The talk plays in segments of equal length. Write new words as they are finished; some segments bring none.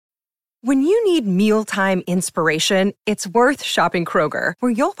When you need mealtime inspiration, it's worth shopping Kroger,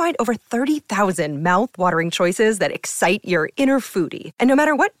 where you'll find over 30,000 mouth-watering choices that excite your inner foodie. And no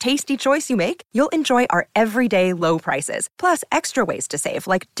matter what tasty choice you make, you'll enjoy our everyday low prices, plus extra ways to save,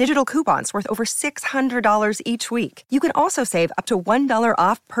 like digital coupons worth over $600 each week. You can also save up to $1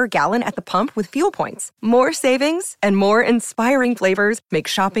 off per gallon at the pump with fuel points. More savings and more inspiring flavors make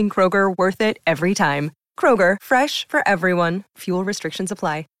shopping Kroger worth it every time. Kroger, fresh for everyone. Fuel restrictions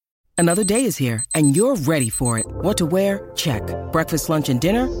apply. Another day is here, and you're ready for it. What to wear? Check. Breakfast, lunch, and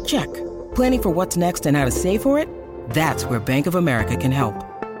dinner? Check. Planning for what's next and how to save for it? That's where Bank of America can help.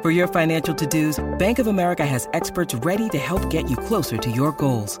 For your financial to-dos, Bank of America has experts ready to help get you closer to your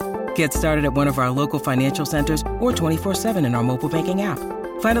goals. Get started at one of our local financial centers or 24/7 in our mobile banking app.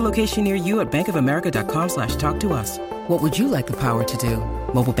 Find a location near you at bankofamerica.com/talktous. What would you like the power to do?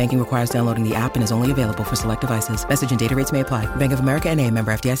 Mobile banking requires downloading the app and is only available for select devices. Message and data rates may apply. Bank of America N.A.,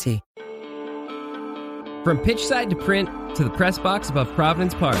 member FDIC. From pitch side to print to the press box above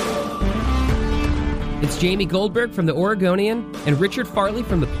Providence Park. It's Jamie Goldberg from the Oregonian and Richard Farley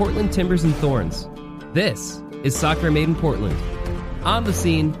from the Portland Timbers and Thorns. This is Soccer Made in Portland. On the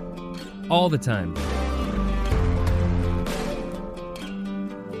scene, all the time.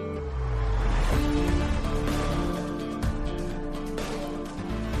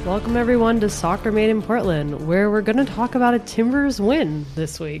 Welcome everyone to Soccer Made in Portland, where we're going to talk about a Timbers win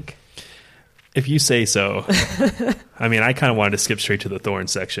this week. If you say so. I mean, I kind of wanted to skip straight to the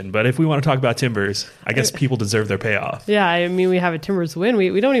Thorns section, but if we want to talk about Timbers, I guess people deserve their payoff. Yeah, I mean, we have a Timbers win.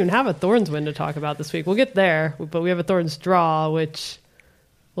 We don't even have a Thorns win to talk about this week. We'll get there, but we have a Thorns draw, which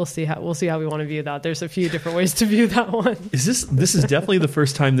we'll see how we want to view that. There's a few different ways to view that one. This is definitely the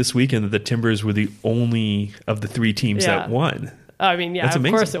first time this weekend that the Timbers were the only of the three teams that won. I mean, yeah, That's of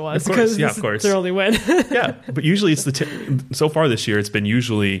amazing. course it was. Of course, yeah, of course. It's their only win. Yeah, but usually it's so far this year, it's been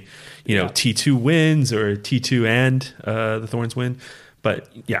usually, T2 wins or T2 and the Thorns win. But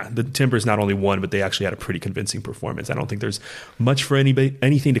yeah, the Timbers not only won, but they actually had a pretty convincing performance. I don't think there's much for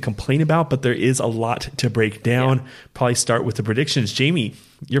anything to complain about, but there is a lot to break down. Yeah. Probably start with the predictions. Jamie,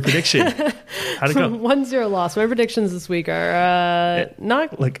 your prediction. How'd it go? 1-0 loss. My predictions this week are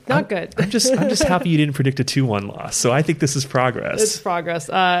not good. I'm just happy you didn't predict a 2-1 loss. So I think this is progress. It's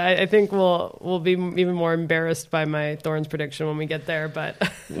progress. I think we'll be even more embarrassed by my Thorns prediction when we get there. But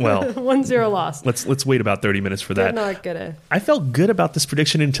 1-0 loss. Let's wait about 30 minutes for that. Not gonna. I felt good about this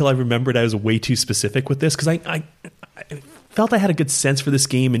prediction until I remembered I was way too specific with this, because I felt I had a good sense for this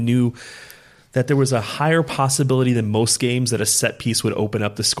game and knew that there was a higher possibility than most games that a set piece would open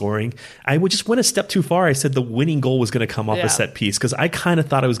up the scoring. I would just went a step too far. I said the winning goal was going to come off a set piece, because I kind of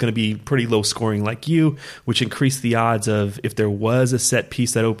thought it was going to be pretty low scoring like you, which increased the odds of if there was a set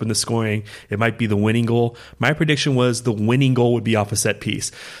piece that opened the scoring, it might be the winning goal. My prediction was the winning goal would be off a set piece.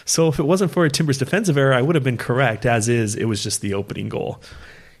 So if it wasn't for a Timbers defensive error, I would have been correct. As is, it was just the opening goal.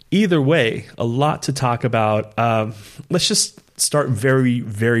 Either way, a lot to talk about. Let's just start very,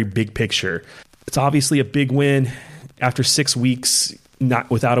 very big picture. It's obviously a big win. After 6 weeks,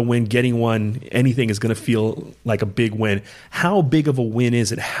 not without a win, getting one, anything is going to feel like a big win. How big of a win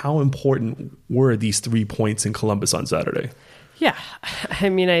is it? How important were these 3 points in Columbus on Saturday? Yeah, I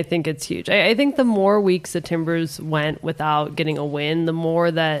mean, I think it's huge. I think the more weeks the Timbers went without getting a win, the more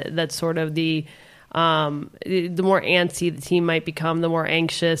that sort of the more antsy the team might become, the more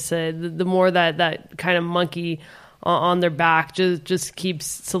anxious, the more that kind of monkey on their back just keeps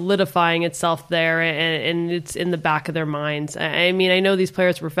solidifying itself there, and it's in the back of their minds. I mean, I know these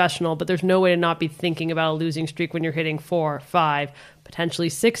players are professional, but there's no way to not be thinking about a losing streak when you're hitting 4, 5, potentially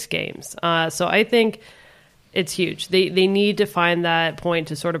 6 games. So I think it's huge. They need to find that point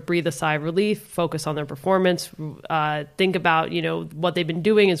to sort of breathe a sigh of relief, focus on their performance, think about, what they've been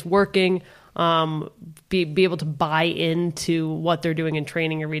doing is working, be able to buy into what they're doing in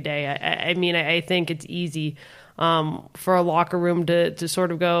training every day. I mean, I think it's easy for a locker room to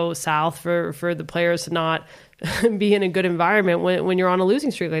sort of go south, for the players to not be in a good environment when you're on a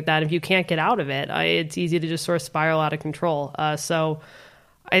losing streak like that. If you can't get out of it, it's easy to just sort of spiral out of control. So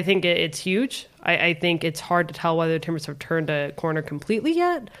I think it's huge. I think it's hard to tell whether the Timbers have turned a corner completely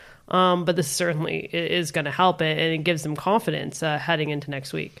yet, but this certainly is going to help it, and it gives them confidence heading into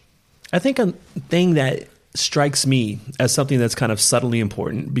next week. I think a thing that strikes me as something that's kind of subtly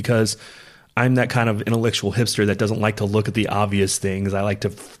important, because I'm that kind of intellectual hipster that doesn't like to look at the obvious things. I like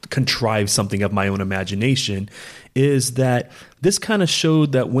to contrive something of my own imagination, is that this kind of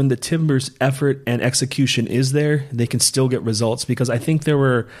showed that when the Timbers' effort and execution is there, they can still get results. Because I think there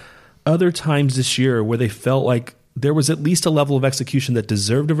were other times this year where they felt like there was at least a level of execution that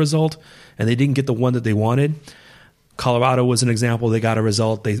deserved a result, and they didn't get the one that they wanted. Colorado was an example. They got a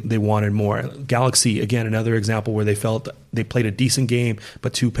result. They wanted more. Galaxy, again, another example where they felt they played a decent game,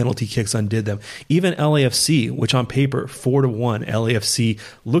 but 2 penalty kicks undid them. Even LAFC, which on paper, 4-1, LAFC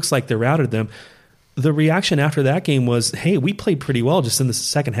looks like they routed them. The reaction after that game was, hey, we played pretty well. Just in the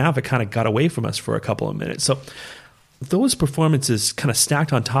second half, it kind of got away from us for a couple of minutes. So those performances kind of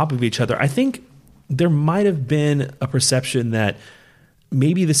stacked on top of each other. I think there might have been a perception that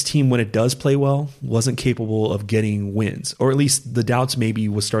maybe this team, when it does play well, wasn't capable of getting wins, or at least the doubts maybe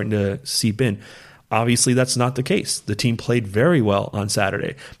was starting to seep in. Obviously, that's not the case. The team played very well on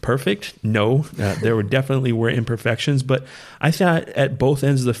Saturday. Perfect? No. There definitely were imperfections, but I thought at both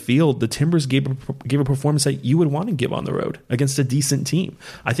ends of the field, the Timbers gave a performance that you would want to give on the road against a decent team.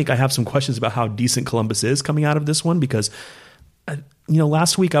 I think I have some questions about how decent Columbus is coming out of this one, because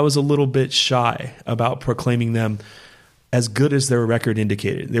last week I was a little bit shy about proclaiming them as good as their record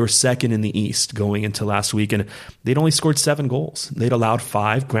indicated. They were second in the East going into last week, and they'd only scored 7 goals. They'd allowed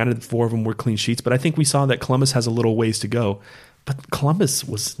 5. Granted, 4 of them were clean sheets, but I think we saw that Columbus has a little ways to go. But Columbus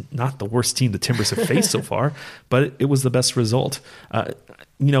was not the worst team the Timbers have faced so far, but it was the best result.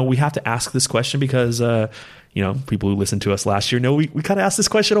 We have to ask this question because people who listened to us last year know we kind of asked this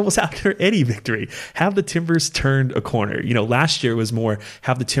question almost after any victory. Have the Timbers turned a corner? Last year was more,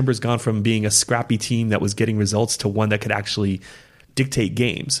 have the Timbers gone from being a scrappy team that was getting results to one that could actually dictate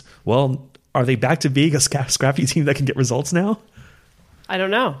games? Well, are they back to being a scrappy team that can get results now? I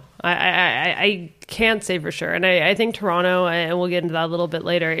don't know. I can't say for sure. And I think Toronto, and we'll get into that a little bit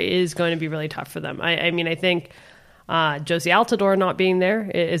later, is going to be really tough for them. I think Josie Altidore not being there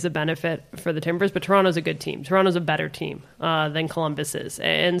is a benefit for the Timbers, but Toronto's a good team. Toronto's a better team than Columbus is.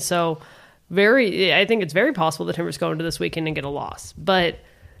 And so I think it's very possible the Timbers go into this weekend and get a loss. But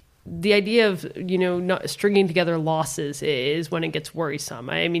the idea of, not stringing together losses is when it gets worrisome.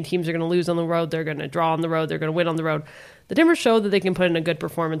 Teams are going to lose on the road. They're going to draw on the road. They're going to win on the road. The Timbers show that they can put in a good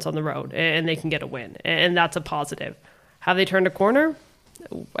performance on the road and they can get a win. And that's a positive. Have they turned a corner?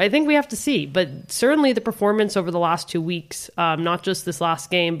 I think we have to see, but certainly the performance over the last 2 weeks, not just this last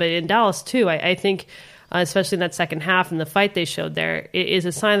game, but in Dallas too, I think, especially in that second half and the fight they showed there, is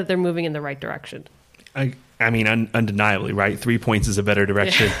a sign that they're moving in the right direction. Undeniably, right? 3 points is a better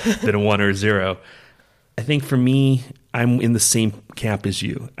direction than a 1 or 0. I think for me, I'm in the same camp as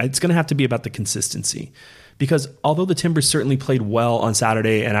you. It's going to have to be about the consistency. Because although the Timbers certainly played well on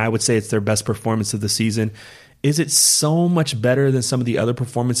Saturday, and I would say it's their best performance of the season, is it so much better than some of the other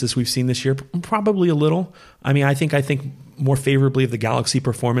performances we've seen this year? Probably a little. I think more favorably of the Galaxy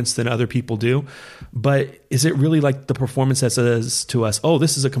performance than other people do. But is it really like the performance that says to us, oh,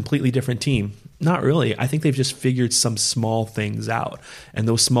 this is a completely different team? Not really. I think they've just figured some small things out. And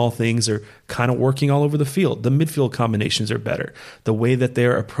those small things are kind of working all over the field. The midfield combinations are better. The way that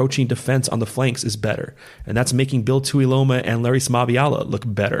they're approaching defense on the flanks is better. And that's making Bill Tuiloma and Larry Smabiala look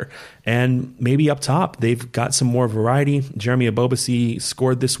better. And maybe up top, they've got some more variety. Jeremy Ebobisse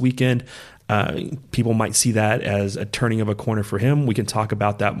scored this weekend. People might see that as a turning of a corner for him. We can talk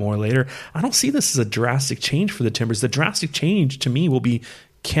about that more later. I don't see this as a drastic change for the Timbers. The drastic change to me will be,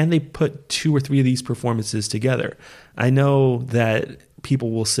 can they put 2 or 3 of these performances together? I know that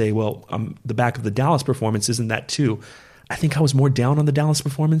people will say, well, the back of the Dallas performance isn't that too. I think I was more down on the Dallas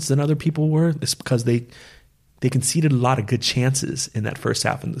performance than other people were. It's because they conceded a lot of good chances in that first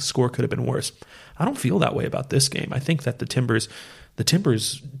half, and the score could have been worse. I don't feel that way about this game. I think that the Timbers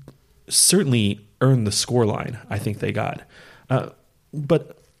certainly earned the scoreline I think they got.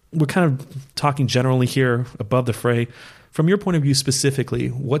 But we're kind of talking generally here above the fray. From your point of view specifically,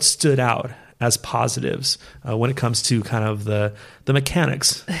 what stood out as positives when it comes to kind of the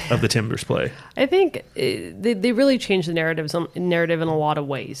mechanics of the Timbers play? I think they really changed the narrative in a lot of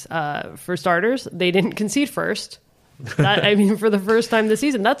ways. For starters, they didn't concede first. For the first time this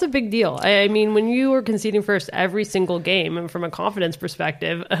season, that's a big deal. When you are conceding first every single game, and from a confidence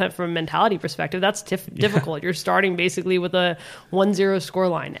perspective, from a mentality perspective, that's difficult. Yeah. You're starting basically with a 1-0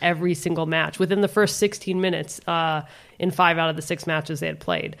 scoreline every single match within the first 16 minutes in 5 out of the 6 matches they had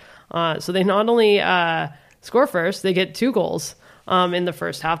played. So they not only score first, they get 2 goals in the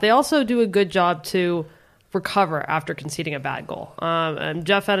first half. They also do a good job to recover after conceding a bad goal.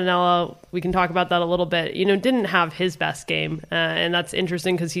 Jeff Fatinella, we can talk about that a little bit, didn't have his best game. And that's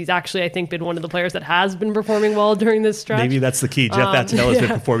interesting because he's actually, I think, been one of the players that has been performing well during this stretch. Maybe that's the key. Jeff Fatinella's been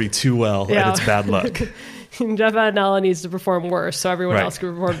performing too well, and it's bad luck. Jeff Fatinella needs to perform worse so everyone else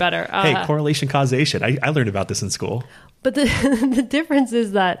can perform better. Hey, correlation causation. I learned about this in school. But the difference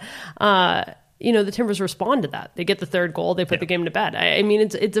is that the Timbers respond to that. They get the 3rd goal. They put the game to bed.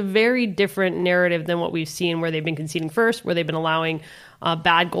 It's a very different narrative than what we've seen, where they've been conceding first, where they've been allowing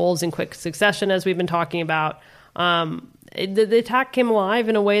bad goals in quick succession, as we've been talking about. The attack came alive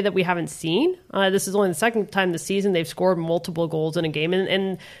in a way that we haven't seen. This is only the second time this season they've scored multiple goals in a game.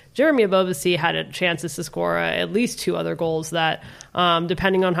 And Jeremy Ebobisse had chances to score at least 2 other goals that,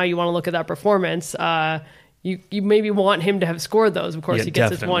 depending on how you want to look at that performance, you maybe want him to have scored those. Of course, he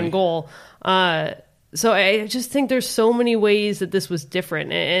gets his 1 goal. So I just think there's so many ways that this was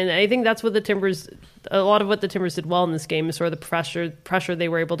different. And I think that's what a lot of what the Timbers did well in this game is sort of the pressure they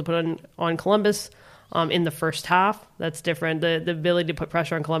were able to put on Columbus. In the first half, that's different. The ability to put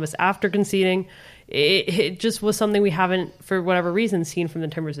pressure on Columbus after conceding, it just was something we haven't, for whatever reason, seen from the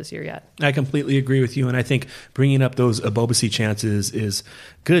Timbers this year yet. I completely agree with you, and I think bringing up those Ebobisse chances is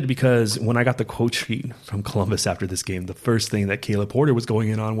good because when I got the quote sheet from Columbus after this game, the first thing that Caleb Porter was going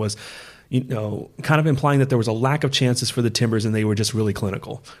in on was, kind of implying that there was a lack of chances for the Timbers and they were just really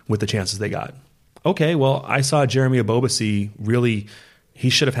clinical with the chances they got. Okay, well, I saw Jeremy Ebobisse really, he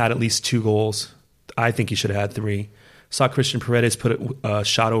should have had at least 2 goals. I think he should have had 3. Saw Christian Paredes put a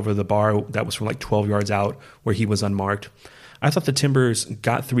shot over the bar that was from like 12 yards out where he was unmarked. I thought the Timbers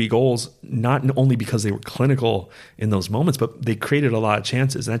got 3 goals, not only because they were clinical in those moments, but they created a lot of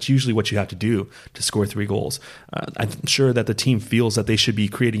chances. And that's usually what you have to do to score 3 goals. I'm sure that the team feels that they should be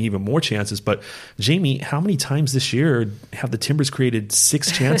creating even more chances. But Jamie, how many times this year have the Timbers created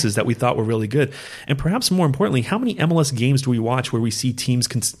 6 chances that we thought were really good? And perhaps more importantly, how many MLS games do we watch where we see teams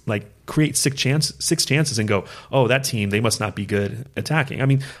create 6 chances and go, oh, that team, they must not be good attacking? I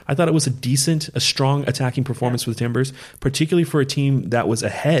mean, I thought it was a strong attacking performance for the Timbers, particularly for a team that was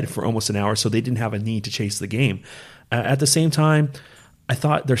ahead for almost an hour, so they didn't have a need to chase the game. At the same time, I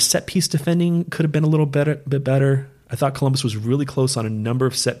thought their set-piece defending could have been a little bit better. I thought Columbus was really close on a number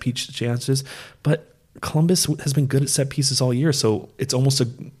of set-piece chances, but Columbus has been good at set-pieces all year, so it's almost a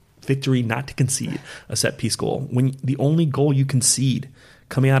victory not to concede a set-piece goal. When the only goal you concede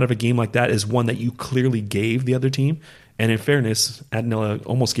coming out of a game like that is one that you clearly gave the other team, and in fairness, Attinella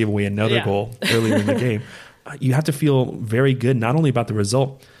almost gave away another goal earlier in the game. You have to feel very good, not only about the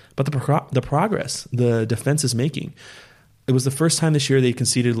result, but the progress the defense is making. It was the first time this year they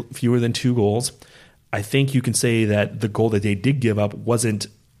conceded fewer than 2 goals. I think you can say that the goal that they did give up wasn't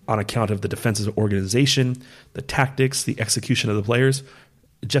on account of the defensive organization, the tactics, the execution of the players.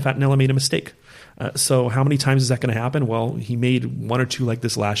 Jeff Attinella made a mistake. So how many times is that going to happen? Well, he made 1 or 2 like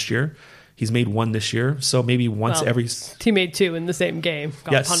this last year. He's made 1 this year. So maybe once every... He made 2 in the same game.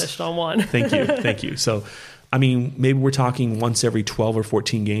 Got punished on 1. Thank you. So, I mean, maybe we're talking once every 12 or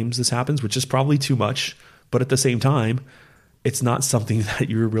 14 games this happens, which is probably too much. But at the same time, it's not something that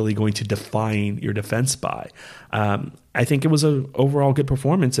you're really going to define your defense by. I think it was an overall good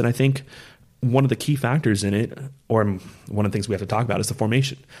performance, and I think one of the key factors in it, or one of the things we have to talk about, is the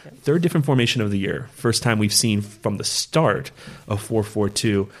formation. Third different formation of the year. First time we've seen from the start of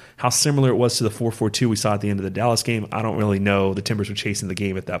 4-4-2. How similar it was to the 4-4-2 we saw at the end of the Dallas game, I don't really know. The Timbers were chasing the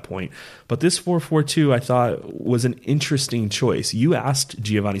game at that point. But this 4-4-2, I thought, was an interesting choice. You asked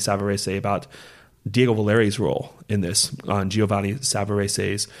Giovanni Savarese about Diego Valeri's role in this on Giovanni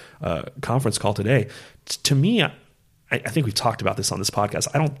Savarese's conference call today. To me, I think we've talked about this on this podcast.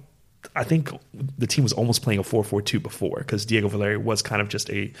 I think the team was almost playing a 4-4-2 before, because Diego Valeri was kind of just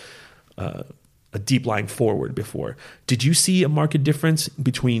a deep lying forward before. Did you see a marked difference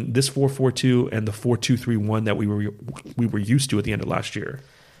between this 4-4-2 and the 4-2-3-1 that we were used to at the end of last year?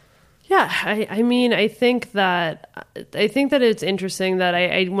 Yeah, I mean, I think that it's interesting that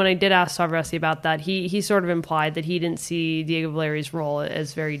when I did ask Savarese about that, he sort of implied that he didn't see Diego Valeri's role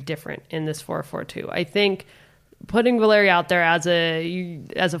as very different in this 4-4-2. I think putting Valeri out there as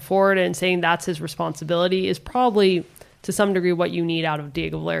a forward and saying that's his responsibility is probably to some degree what you need out of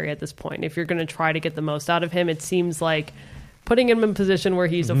Diego Valeri at this point. If you're going to try to get the most out of him, it seems like putting him in a position where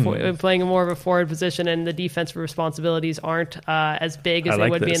he's playing more of a forward position and the defensive responsibilities aren't as big as they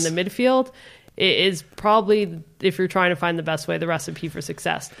would be in the midfield, it is probably, if you're trying to find the best way, the recipe for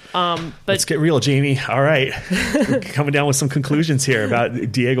success. But let's get real, Jamie. All right. We're coming down with some conclusions here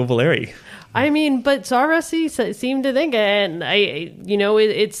about Diego Valeri. I mean, but Savarese seemed to think, and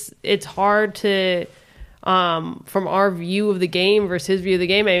it's hard to, from our view of the game versus his view of the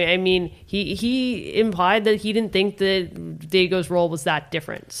game. I mean, he implied that he didn't think that Diego's role was that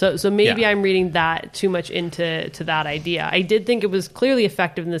different. So maybe I'm reading that too much into that idea. I did think it was clearly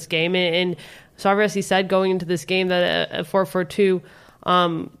effective in this game, and Savarese said going into this game that a 4-4-2.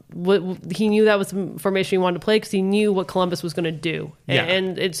 He knew that was the formation he wanted to play because he knew what Columbus was going to do. Yeah.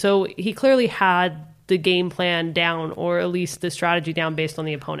 And so he clearly had the game plan down, or at least the strategy down based on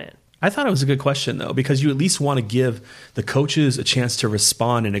the opponent. I thought it was a good question, though, because you at least want to give the coaches a chance to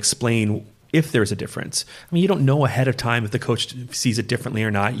respond and explain if there's a difference. I mean, you don't know ahead of time if the coach sees it differently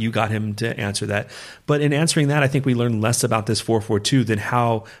or not. You got him to answer that. But in answering that, I think we learned less about this 4-4-2 than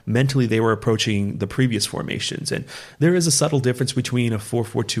how mentally they were approaching the previous formations. And there is a subtle difference between a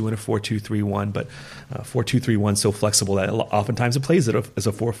 4-4-2 and a 4-2-3-1, but 4-2-3-1 is so flexible that oftentimes it plays it as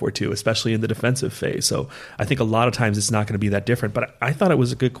a 4-4-2, especially in the defensive phase. So I think a lot of times it's not going to be that different. But I thought it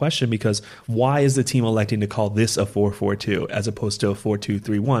was a good question, because why is the team electing to call this a 4-4-2 as opposed to a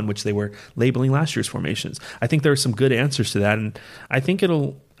 4-2-3-1, which they were labeling last year's formations? I think there are some good answers to that, and I think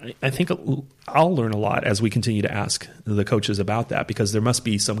I'll learn a lot as we continue to ask the coaches about that, because there must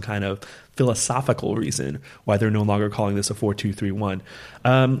be some kind of philosophical reason why they're no longer calling this a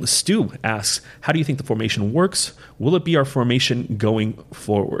 4-2-3-1. Stu asks, how do you think the formation works? Will it be our formation going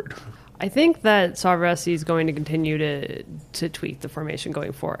forward? I think that Savarese is going to continue to tweak the formation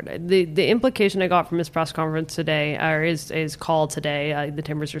going forward. The implication I got from his press conference today, or his call today, the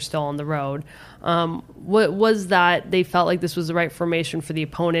Timbers are still on the road, what was that they felt like this was the right formation for the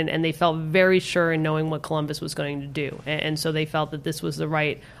opponent, and they felt very sure in knowing what Columbus was going to do. And so they felt that this was the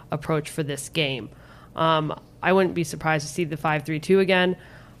right approach for this game. I wouldn't be surprised to see the 5-3-2 again.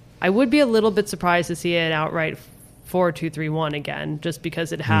 I would be a little bit surprised to see an outright 4-2-3-1 again, just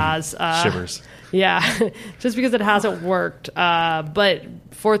because it has shivers. Yeah, just because it hasn't worked. But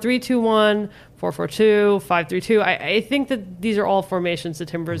 4-3-2-1, 4-4-2, 5-3-2. I think that these are all formations the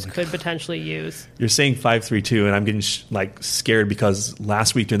Timbers could potentially use. You're saying 5-3-2, and I'm getting scared because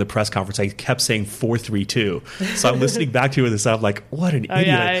last week during the press conference I kept saying 4-3-2. So I'm listening back to it and I'm like, what an idiot.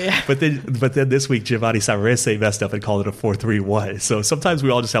 Yeah. But then this week Giovanni Savarese messed up and called it a 4-3-1. So sometimes we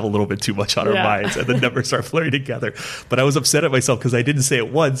all just have a little bit too much on our minds, and the numbers start blurring together. But I was upset at myself because I didn't say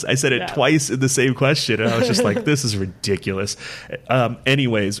it once. I said it twice in the same question, and I was just like, this is ridiculous.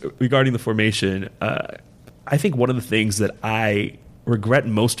 Anyways, regarding the formation, I think one of the things that I regret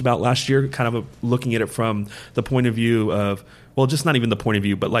most about last year, kind of looking at it from the point of view of, well, just not even the point of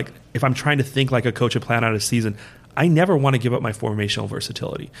view, but like if I'm trying to think like a coach and plan out a season, I never want to give up my formational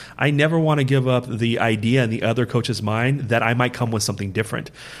versatility. I never want to give up the idea in the other coach's mind that I might come with something different.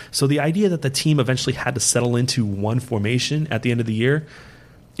 So the idea that the team eventually had to settle into one formation at the end of the year,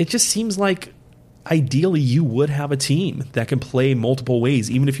 it just seems like ideally you would have a team that can play multiple ways.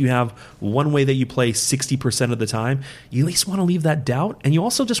 Even if you have one way that you play 60% of the time, you at least want to leave that doubt, and you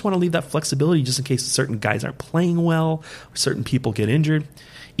also just want to leave that flexibility just in case certain guys aren't playing well or certain people get injured.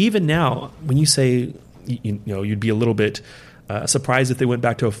 Even now, when you say you'd be a little bit surprised if they went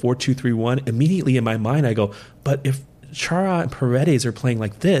back to a 4-2-3-1, immediately in my mind I go, but if Chara and Paredes are playing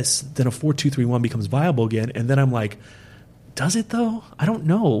like this, then a 4-2-3-1 becomes viable again. And then I'm like, does it though? I don't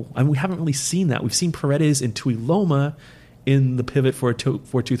know. I mean, we haven't really seen that. We've seen Paredes and Tuiloma in the pivot for a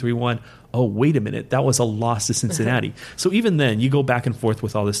 4-2-3-1. Oh, wait a minute. That was a loss to Cincinnati. So even then, you go back and forth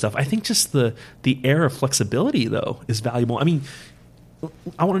with all this stuff. I think just the air of flexibility, though, is valuable. I mean,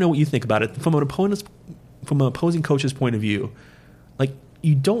 I want to know what you think about it. From an opposing coach's point of view, like,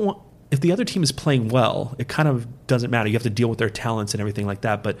 you don't want... If the other team is playing well, it kind of doesn't matter. You have to deal with their talents and everything like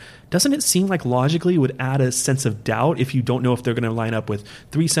that. But doesn't it seem like logically it would add a sense of doubt if you don't know if they're going to line up with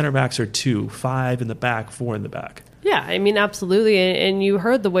 3 center backs or 2, 5 in the back, 4 in the back? Yeah, I mean, absolutely. And you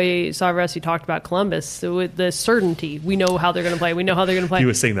heard the way Savarese talked about Columbus. So with the certainty, we know how they're going to play. We know how they're going to play. He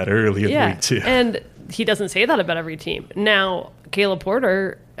was saying that earlier in the week, too. And he doesn't say that about every team. Now, Caleb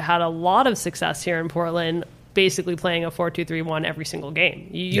Porter had a lot of success here in Portland, basically playing a 4-2-3-1 every single game.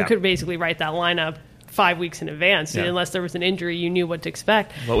 You could basically write that lineup 5 weeks in advance. Yeah. Unless there was an injury, you knew what to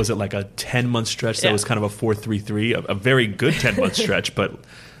expect. What was it, like a 10-month stretch that was kind of a 4-3-3, a very good 10-month stretch, but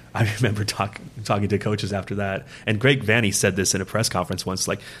I remember talking to coaches after that, and Greg Vanney said this in a press conference once,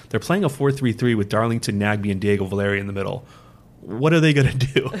 like, they're playing a 4-3-3 with Darlington Nagbe and Diego Valeri in the middle. What are they going to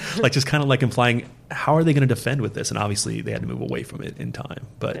do? Like, just kind of like implying, how are they going to defend with this? And obviously they had to move away from it in time.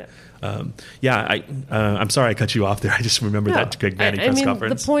 But I'm sorry I cut you off there. I just remember that Greg Vanney press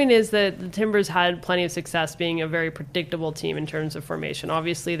conference. The point is that the Timbers had plenty of success being a very predictable team in terms of formation.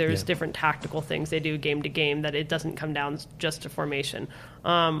 Obviously, there's different tactical things they do game to game that it doesn't come down just to formation.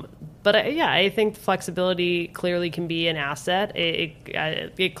 But I think flexibility clearly can be an asset.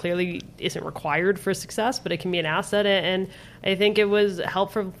 It clearly isn't required for success, but it can be an asset. And I think it was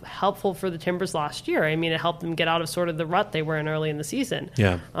helpful for the Timbers last year. I mean, it helped them get out of sort of the rut they were in early in the season.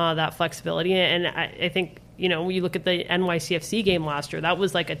 Yeah, that flexibility. And I think, when you look at the NYCFC game last year, that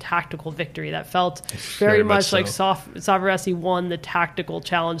was like a tactical victory. That felt very much so. Like Savarese won the tactical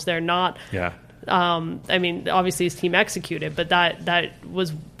challenge there, not... Yeah. I mean, obviously his team executed, but that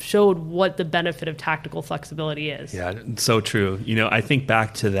showed what the benefit of tactical flexibility is. Yeah, so true. I think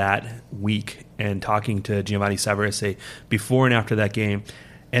back to that week and talking to Giovanni Savarese before and after that game,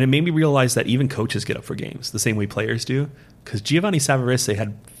 And it made me realize that even coaches get up for games the same way players do. Because Giovanni Savarese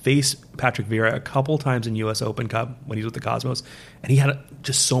had faced Patrick Vieira a couple times in U.S. Open Cup when he was with the Cosmos, and he had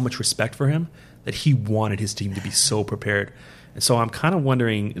just so much respect for him that he wanted his team to be so prepared. And so I'm kind of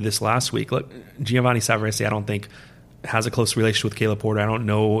wondering this last week. Look, Giovanni Savarese, I don't think has a close relationship with Caleb Porter. I don't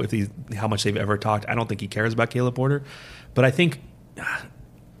know if how much they've ever talked. I don't think he cares about Caleb Porter, but I think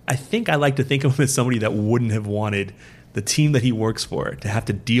I like to think of him as somebody that wouldn't have wanted the team that he works for to have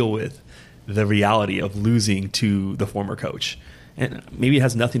to deal with the reality of losing to the former coach. And maybe it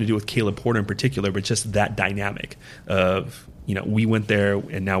has nothing to do with Caleb Porter in particular, but just that dynamic of, we went there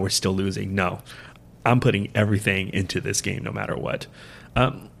and now we're still losing. No, I'm putting everything into this game no matter what.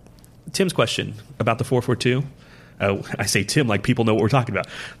 Tim's question about the 4-4-2. I say Tim like people know what we're talking about.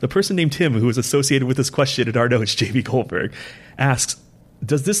 The person named Tim who is associated with this question at our notes, Jamie Goldberg, asks,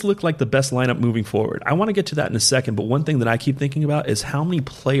 does this look like the best lineup moving forward? I want to get to that in a second, but one thing that I keep thinking about is how many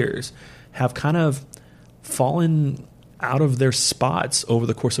players have kind of fallen out of their spots over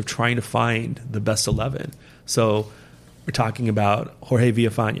the course of trying to find the best 11. So we're talking about Jorge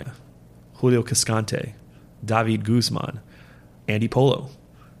Villafaña, Julio Cascante, David Guzman, Andy Polo.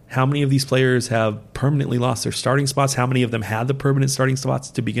 How many of these players have permanently lost their starting spots? How many of them had the permanent starting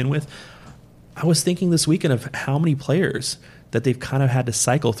spots to begin with? I was thinking this weekend of how many players that they've kind of had to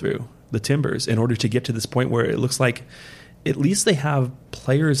cycle through the Timbers in order to get to this point where it looks like at least they have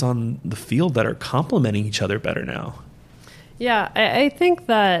players on the field that are complementing each other better now. Yeah, I think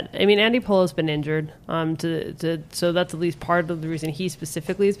that, Andy Polo's been injured, so that's at least part of the reason he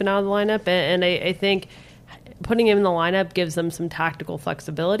specifically has been out of the lineup. And I think putting him in the lineup gives them some tactical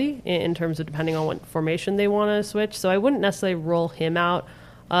flexibility in terms of depending on what formation they want to switch. So I wouldn't necessarily roll him out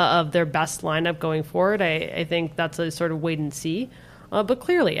of their best lineup going forward. I think that's a sort of wait and see. But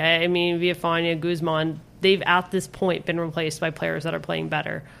clearly, Villafaña, Guzman, they've at this point been replaced by players that are playing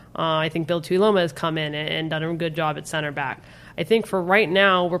better. I think Bill Tuiloma has come in and done a good job at center back. I think for right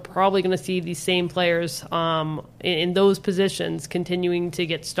now, we're probably going to see these same players in those positions continuing to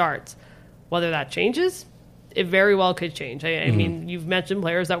get starts. Whether that changes, it very well could change. I mean, you've mentioned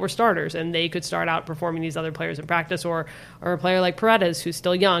players that were starters, and they could start outperforming these other players in practice, or a player like Paredes, who's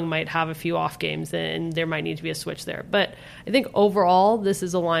still young, might have a few off games, and there might need to be a switch there. But I think overall, this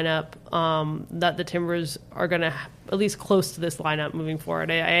is a lineup that the Timbers are going to at least close to this lineup moving forward.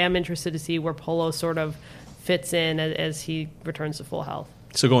 I am interested to see where Polo sort of fits in as he returns to full health.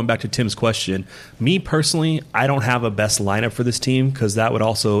 So going back to Tim's question, me personally, I don't have a best lineup for this team because that would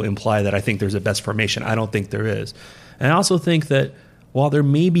also imply that I think there's a best formation. I don't think there is. And I also think that while there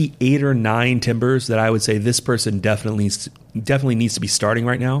may be 8 or 9 Timbers that I would say this person definitely needs to be starting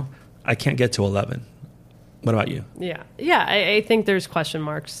right now, I can't get to 11. What about you? Yeah. I think there's question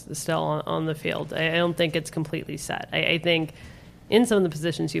marks still on the field. I don't think it's completely set. I think in some of the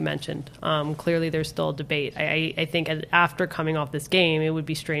positions you mentioned, clearly there's still a debate. I think after coming off this game, it would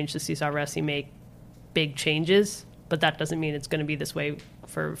be strange to see Savarese make big changes, but that doesn't mean it's going to be this way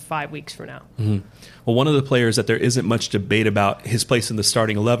for 5 weeks from now. Mm-hmm. Well, one of the players that there isn't much debate about his place in the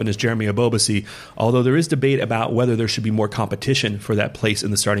starting 11 is Jeremy Ebobisse, although there is debate about whether there should be more competition for that place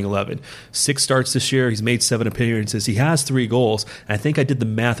in the starting 11. 6 starts this year. He's made 7 appearances. He has 3 goals. And I think I did the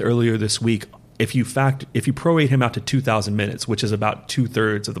math earlier this week. If you prorate him out to 2,000 minutes, which is about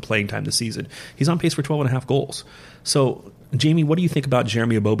 2/3 of the playing time this season, he's on pace for 12.5 goals. So, Jamie, what do you think about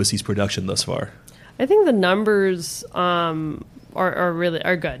Jeremy Ebobisse's production thus far? I think the numbers are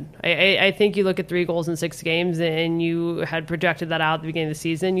good. I think you look at 3 goals in 6 games and you had projected that out at the beginning of the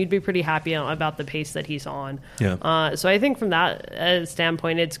season, you'd be pretty happy about the pace that he's on. Yeah. So I think from that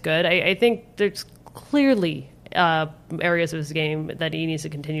standpoint, it's good. I think there's clearly areas of his game that he needs to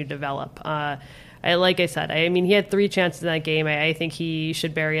continue to develop. Like I said, he had 3 chances in that game. I think he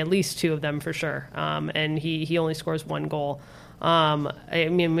should bury at least 2 of them for sure. And he only scores 1 goal.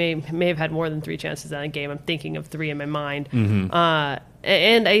 May have had more than 3 chances in that game. I'm thinking of 3 in my mind. Mm-hmm.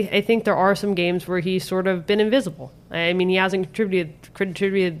 And I think there are some games where he's sort of been invisible. He hasn't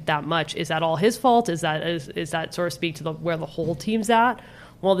contributed that much. Is that all his fault? Is that sort of speak to where the whole team's at?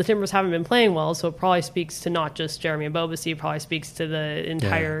 Well, the Timbers haven't been playing well, so it probably speaks to not just Jeremy Ebobisse, it probably speaks to the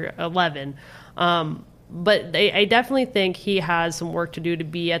entire 11. But I definitely think he has some work to do to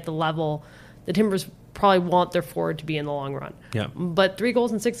be at the level the Timbers probably want their forward to be in the long run. Yeah. But 3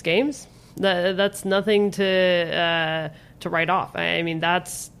 goals in 6 games, that's nothing to write off.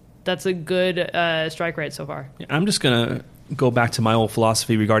 That's a good strike rate so far. I'm just going to go back to my old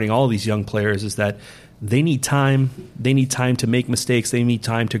philosophy regarding all of these young players is that they need time. They need time to make mistakes. They need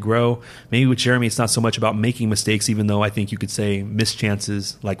time to grow. Maybe with Jeremy, it's not so much about making mistakes, even though I think you could say missed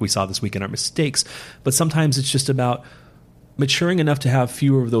chances like we saw this weekend are mistakes. But sometimes it's just about maturing enough to have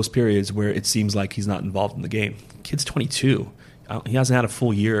fewer of those periods where it seems like he's not involved in the game. Kid's 22. He hasn't had a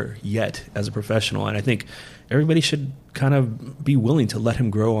full year yet as a professional, and I think everybody should kind of be willing to let him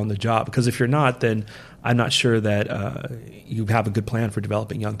grow on the job, because if you're not, then I'm not sure that you have a good plan for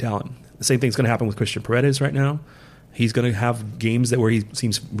developing young talent. The same thing's going to happen with Christian Paredes right now. He's going to have games where he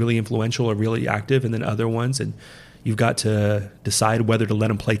seems really influential or really active, and then other ones, and you've got to decide whether to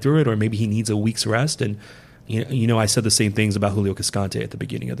let him play through it, or maybe he needs a week's rest. And I said the same things about Julio Cascante at the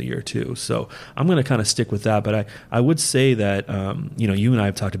beginning of the year too. So I'm going to kind of stick with that. But I would say that, you and I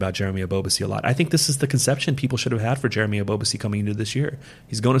have talked about Jeremy Ebobisse a lot. I think this is the conception people should have had for Jeremy Ebobisse coming into this year.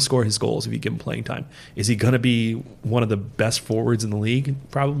 He's going to score his goals if you give him playing time. Is he going to be one of the best forwards in the league?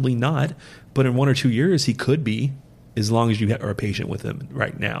 Probably not. But in 1 or 2 years, he could be, as long as you are patient with him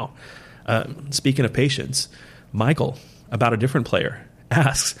right now. Speaking of patience, Michael, about a different player,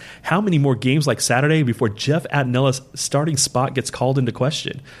 asks, how many more games like Saturday before Jeff Attinella's starting spot gets called into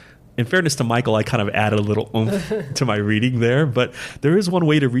question? In fairness to Michael, I kind of added a little oomph to my reading there, but there is one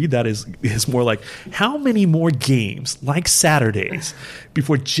way to read that is more like, how many more games like Saturdays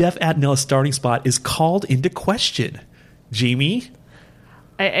before Jeff Attinella's starting spot is called into question? Jamie?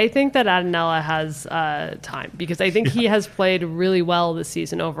 I think that Attinella has time, because I think he has played really well this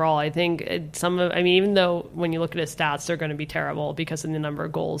season overall. I think even though when you look at his stats, they're going to be terrible because of the number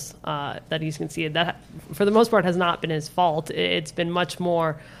of goals that he's conceded. That, for the most part, has not been his fault. It's been much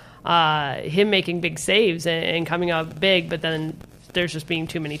more him making big saves and coming up big, but then there's just being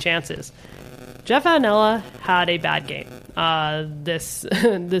too many chances. Jeff Attinella had a bad game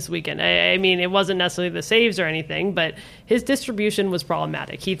this weekend. I mean, it wasn't necessarily the saves or anything, but his distribution was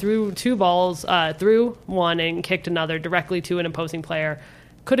problematic. He threw 2 balls, threw one and kicked another directly to an opposing player.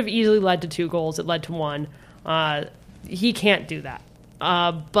 Could have easily led to 2 goals. It led to 1. He can't do that.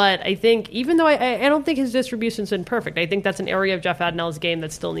 But I think, even though I don't think his distribution's been perfect, I think that's an area of Jeff Attinella's game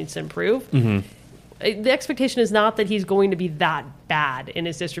that still needs to improve. Mm-hmm. The expectation is not that he's going to be that bad in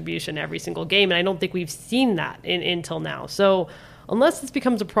his distribution every single game, and I don't think we've seen that until now. So unless this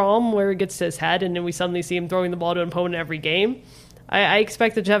becomes a problem where it gets to his head and then we suddenly see him throwing the ball to an opponent every game, I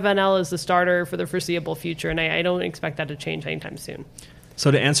expect that Jeff Attinella is the starter for the foreseeable future, and I don't expect that to change anytime soon. So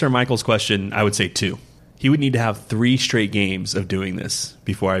to answer Michael's question, I would say 2. He would need to have 3 straight games of doing this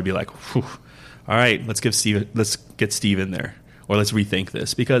before I'd be like, whew, all right, let's get Steve in there, or let's rethink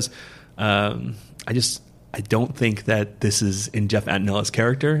this, because I don't think that this is in Jeff Attinella's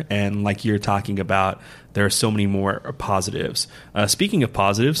character, and like you're talking about, there are so many more positives. Speaking of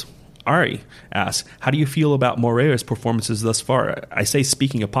positives, Ari asks, how do you feel about Moreira's performances thus far? I say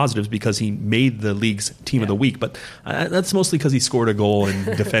speaking of positives because he made the league's team of the week, but that's mostly because he scored a goal, and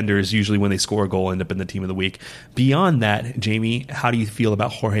defenders usually when they score a goal end up in the team of the week. Beyond that, Jamie, how do you feel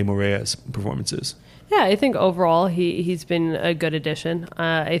about Jorge Moreira's performances? Yeah, I think overall he's been a good addition.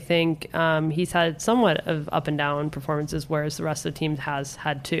 I think he's had somewhat of up and down performances, whereas the rest of the team has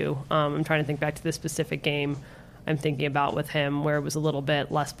had too. I'm trying to think back to the specific game I'm thinking about with him, where it was a little bit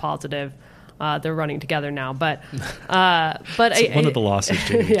less positive. They're running together now, but it's one of the losses,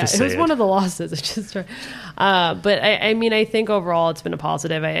 Jamie. Yeah, it was one of the losses. It's just, but I mean, I think overall it's been a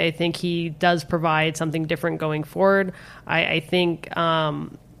positive. I think he does provide something different going forward. I think.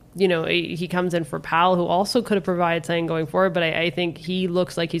 He comes in for Powell, who also could have provided something going forward, but I think he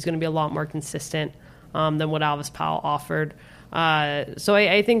looks like he's going to be a lot more consistent than what Alvis Powell offered. So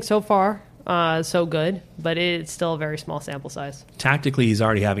I think so far, so good, but it's still a very small sample size. Tactically, he's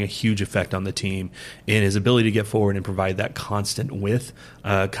already having a huge effect on the team in his ability to get forward and provide that constant width,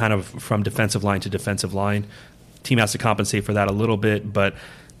 kind of from defensive line to defensive line. Team has to compensate for that a little bit, but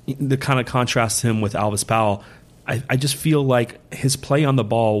the kind of contrast him with Alvis Powell, I just feel like his play on the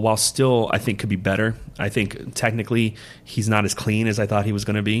ball, while still I think could be better. I think technically he's not as clean as I thought he was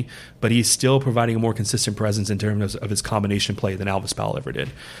going to be, but he's still providing a more consistent presence in terms of his combination play than Alvis Powell ever did.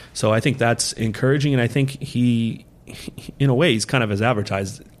 So I think that's encouraging, and I think he in a way, he's kind of as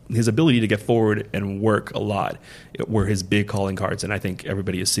advertised. His ability to get forward and work a lot were his big calling cards, and I think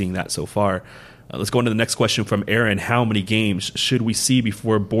everybody is seeing that so far. Let's go into the next question from Aaron. How many games should we see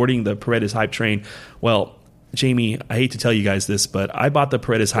before boarding the Paredes hype train? Well, Jamie, I hate to tell you guys this, but I bought the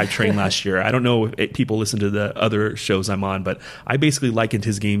Paredes hype train last year. I don't know if people listen to the other shows I'm on, but I basically likened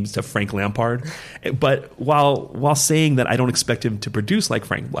his games to Frank Lampard. But while saying that I don't expect him to produce like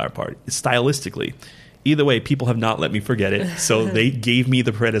Frank Lampard, stylistically, Either way, people have not let me forget it. So they gave me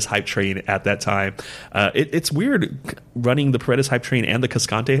the Paredes hype train at that time. It's weird running the Paredes hype train and the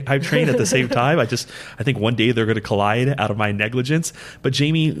Cascante hype train at the same time. I think one day they're going to collide out of my negligence. But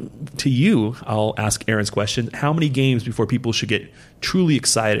Jamie, to you, I'll ask Aaron's question. How many games before people should get truly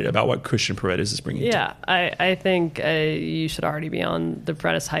excited about what Christian Paredes is bringing? Yeah, I think you should already be on the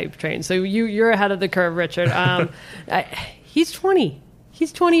Paredes hype train. So you're ahead of the curve, Richard. He's 20.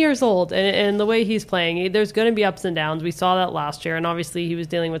 He's 20 years old, and the way he's playing, there's going to be ups and downs. We saw that last year, and obviously he was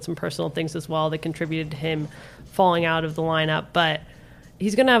dealing with some personal things as well that contributed to him falling out of the lineup. But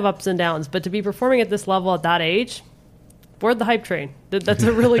he's going to have ups and downs. But to be performing at this level at that age, board the hype train. That's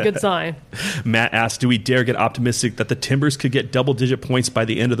a really good sign. Matt asked, do we dare get optimistic that the Timbers could get double-digit points by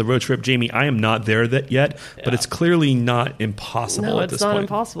the end of the road trip? Jamie, I am not there yet, but it's clearly not impossible at this point. No, it's not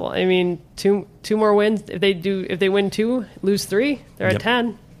impossible. I mean, two more wins. If they win 2, lose 3, they're at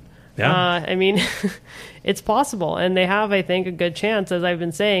 10. Yeah. I mean, it's possible. And they have, I think, a good chance, as I've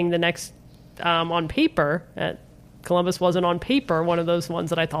been saying, the next on paper Columbus wasn't on paper one of those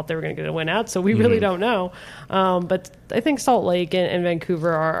ones that I thought they were going to get a win at, so we really don't know. But I think Salt Lake and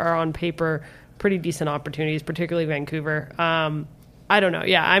Vancouver are on paper pretty decent opportunities, particularly Vancouver. I don't know.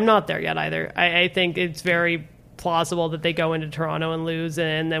 Yeah, I'm not there yet either. I think it's very plausible that they go into Toronto and lose,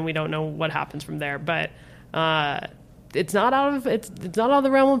 and then we don't know what happens from there. But it's not out of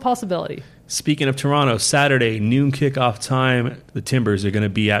the realm of possibility. Speaking of Toronto, Saturday, noon kickoff time, the Timbers are going to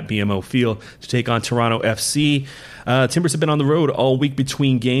be at BMO Field to take on Toronto FC. Timbers have been on the road all week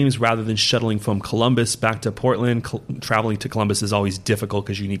between games rather than shuttling from Columbus back to Portland. Traveling to Columbus is always difficult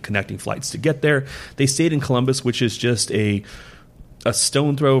because you need connecting flights to get there. They stayed in Columbus, which is just a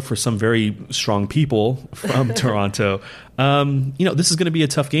stone throw for some very strong people from Toronto. This is going to be a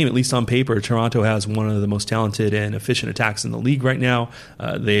tough game, at least on paper. Toronto has one of the most talented and efficient attacks in the league right now.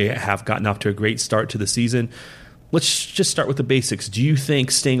 They have gotten off to a great start to the season. Let's just start with the basics. Do you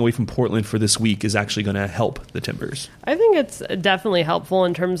think staying away from Portland for this week is actually going to help the Timbers? I think it's definitely helpful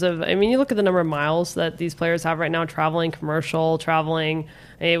in terms of, you look at the number of miles that these players have right now, traveling,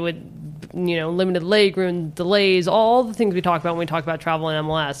 with limited leg room, delays, all the things we talk about when we talk about travel in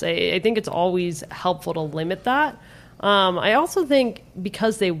MLS. I think it's always helpful to limit that. I also think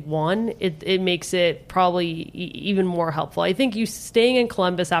because they won, it makes it probably even more helpful. I think you staying in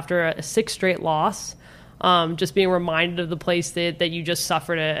Columbus after a 6th straight loss, just being reminded of the place that you just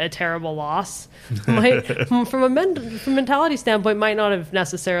suffered a terrible loss, from a mentality standpoint, might not have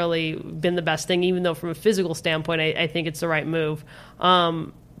necessarily been the best thing, even though from a physical standpoint, I think it's the right move.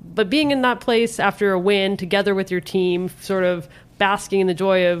 But being in that place after a win, together with your team, sort of basking in the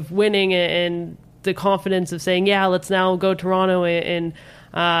joy of winning and the confidence of saying, yeah, let's now go Toronto and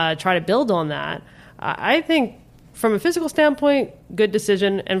try to build on that. I think from a physical standpoint, good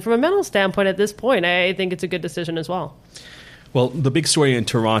decision. And from a mental standpoint at this point, I think it's a good decision as well. Well, the big story in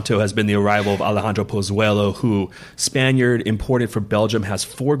Toronto has been the arrival of Alejandro Pozuelo, who, Spaniard, imported for Belgium, has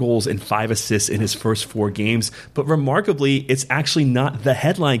 4 goals and 5 assists in his first 4 games. But remarkably, it's actually not the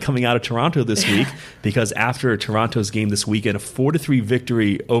headline coming out of Toronto this week, because after Toronto's game this weekend, a 4-3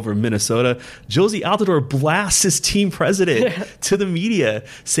 victory over Minnesota, Jozy Altidore blasts his team president to the media,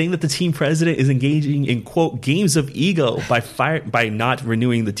 saying that the team president is engaging in, quote, games of ego by not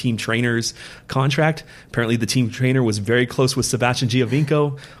renewing the team trainer's contract. Apparently, the team trainer was very close with Sebastian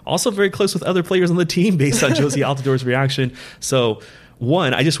Giovinco, also very close with other players on the team based on Jozy Altidore's reaction. So,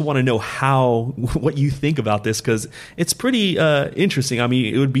 one, I just want to know what you think about this, because it's pretty interesting.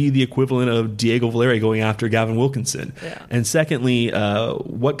 It would be the equivalent of Diego Valeri going after Gavin Wilkinson. Yeah. And secondly,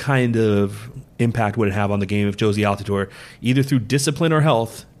 what kind of impact would it have on the game if Jozy Altidore, either through discipline or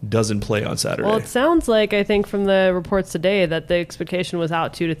health, doesn't play on Saturday? Well, it sounds like, I think from the reports today, that the expectation was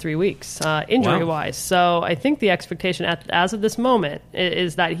out 2 to 3 weeks, injury-wise. So I think the expectation as of this moment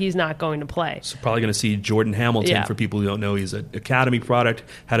is that he's not going to play. So probably going to see Jordan Hamilton. For people who don't know, he's an academy product,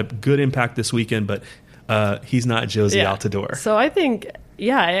 had a good impact this weekend, but he's not Jozy Altidore. So I think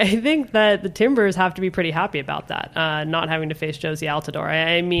that the Timbers have to be pretty happy about that, not having to face Jozy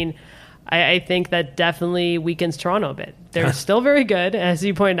Altidore. I think that definitely weakens Toronto a bit. They're still very good. As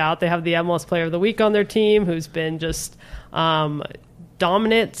you pointed out, they have the MLS Player of the Week on their team, who's been just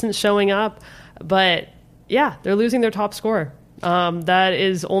dominant since showing up. But, yeah, they're losing their top scorer. That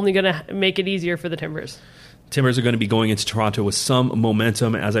is only going to make it easier for the Timbers. Timbers are going to be going into Toronto with some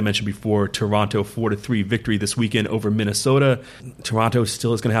momentum. As I mentioned before, Toronto 4-3 victory this weekend over Minnesota. Toronto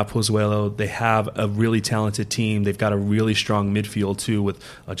still is going to have Pozuelo. They have a really talented team. They've got a really strong midfield too, with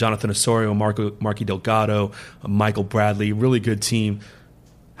Jonathan Osorio, Marky Delgado, Michael Bradley. Really good team.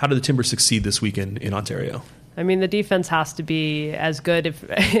 How did the Timbers succeed this weekend in Ontario? I mean, the defense has to be as good,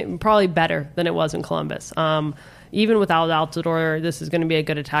 if probably better than it was in Columbus. Even without Altidore, this is going to be a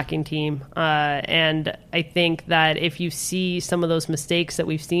good attacking team. And I think that if you see some of those mistakes that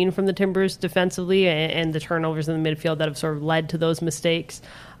we've seen from the Timbers defensively and the turnovers in the midfield that have sort of led to those mistakes,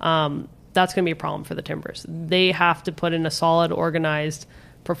 that's going to be a problem for the Timbers. They have to put in a solid, organized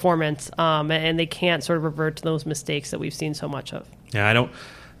performance, and they can't sort of revert to those mistakes that we've seen so much of. Yeah, I don't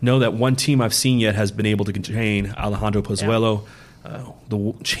know that one team I've seen yet has been able to contain Alejandro Pozuelo.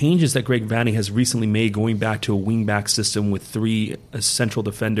 The changes that Greg Vanney has recently made, going back to a wing-back system with 3 central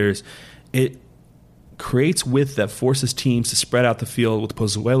defenders, it creates width that forces teams to spread out the field. With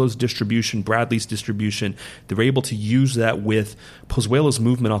Pozuelo's distribution, Bradley's distribution, they're able to use that width. Pozuelo's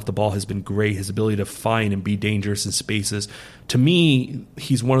movement off the ball has been great. His ability to find and be dangerous in spaces. To me,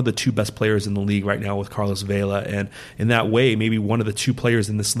 he's one of the 2 best players in the league right now with Carlos Vela, and in that way, maybe one of the 2 players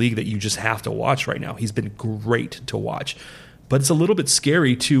in this league that you just have to watch right now. He's been great to watch. But it's a little bit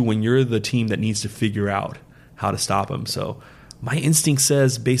scary, too, when you're the team that needs to figure out how to stop him. So my instinct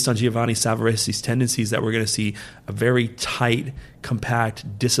says, based on Giovanni Savaresi's tendencies, that we're going to see a very tight,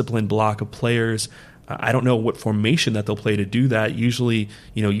 compact, disciplined block of players. I don't know what formation that they'll play to do that. Usually,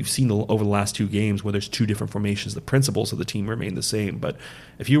 you've seen over the last 2 games where there's 2 different formations. The principles of the team remain the same. But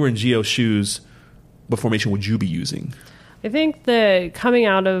if you were in Gio's shoes, what formation would you be using? I think coming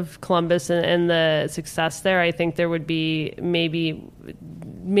out of Columbus and the success there, I think there would be maybe a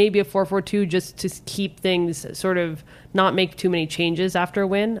 4-4-2 just to keep things sort of not make too many changes after a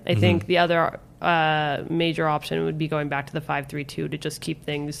win. I think the other major option would be going back to the 5-3-2 to just keep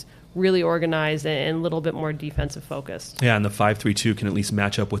things really organized and a little bit more defensive focused. Yeah, and the 5-3-2 can at least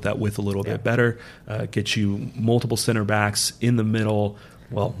match up with that width a little bit better, get you multiple center backs in the middle,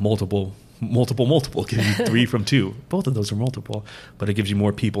 well, multiple, give you 3 from 2. Both of those are multiple, but it gives you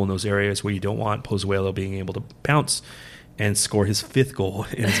more people in those areas where you don't want Pozuelo being able to bounce and score his 5th goal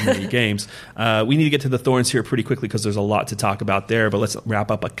in as many games. We need to get to the Thorns here pretty quickly because there's a lot to talk about there, but let's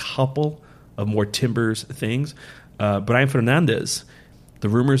wrap up a couple of more Timbers things. Brian Fernandez, the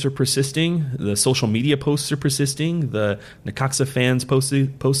rumors are persisting. The social media posts are persisting. The Necaxa fans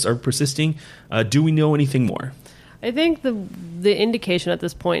posts are persisting. Do we know anything more? I think the indication at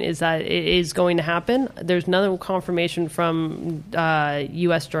this point is that it is going to happen. There's no confirmation from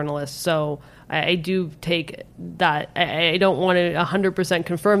U.S. journalists, so I do take that. I don't want to 100%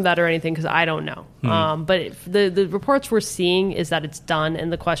 confirm that or anything because I don't know. But the reports we're seeing is that it's done,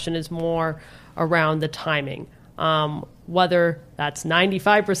 and the question is more around the timing. Whether that's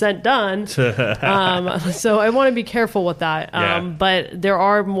 95% done. So I want to be careful with that. But there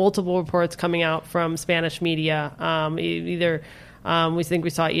are multiple reports coming out from Spanish media. We think we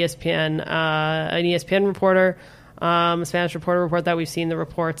saw ESPN, an ESPN reporter, a Spanish reporter report that we've seen the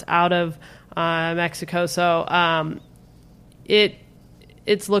reports out of Mexico. So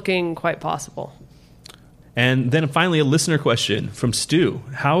it's looking quite possible. And then finally, a listener question from Stu.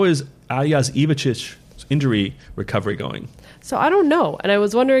 How is Aljaz Ivicic's injury recovery going? So I don't know, and I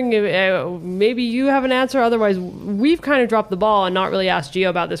was wondering if maybe you have an answer. Otherwise, we've kind of dropped the ball and not really asked Gio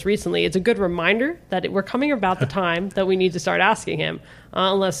about this recently. It's a good reminder that we're coming about the time that we need to start asking him,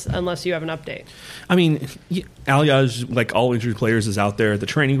 unless you have an update. I mean, Aljaz, like all injured players, is out there at the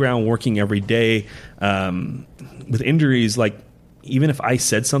training ground working every day. With injuries, like, even if I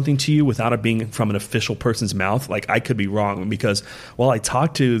said something to you without it being from an official person's mouth, like, I could be wrong, because while I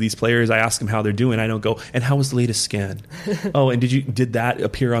talk to these players, I ask them how they're doing. I don't go, and how was the latest scan? Oh, and did that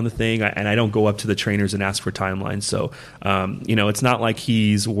appear on the thing? And I don't go up to the trainers and ask for timelines. So, it's not like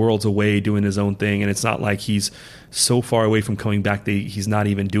he's worlds away doing his own thing, and it's not like he's so far away from coming back that he's not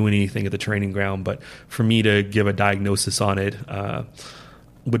even doing anything at the training ground. But for me to give a diagnosis on it,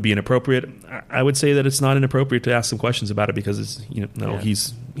 would be inappropriate. I would say that it's not inappropriate to ask some questions about it, because it's,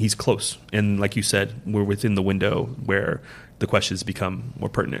 he's close, and like you said, we're within the window where the questions become more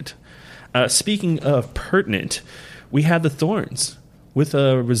pertinent. Speaking of pertinent, we had the Thorns with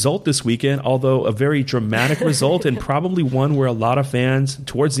a result this weekend, although a very dramatic result, and probably one where a lot of fans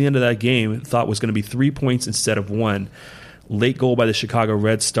towards the end of that game thought was going to be 3 points instead of 1. Late goal by the Chicago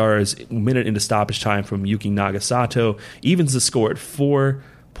Red Stars, a minute into stoppage time from Yuki Nagasato, evens the score at 4.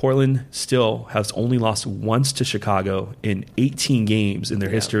 Portland still has only lost once to Chicago in 18 games in their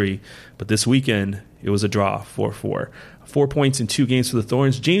history, but this weekend it was a draw, 4-4. 4 points in 2 games for the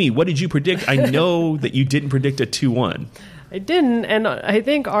Thorns. Jamie, what did you predict? I know that you didn't predict a 2-1. I didn't, and I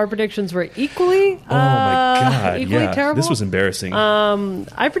think our predictions were equally Oh my God. equally Yeah, terrible. this was embarrassing.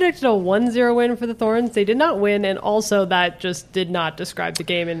 I predicted a 1-0 win for the Thorns. They did not win, and also that just did not describe the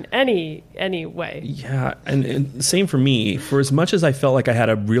game in any way. Yeah, and same for me. For as much as I felt like I had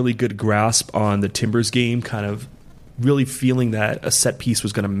a really good grasp on the Timbers game, kind of really feeling that a set piece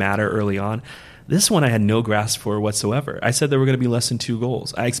was going to matter early on, this one I had no grasp for whatsoever. I said there were going to be less than 2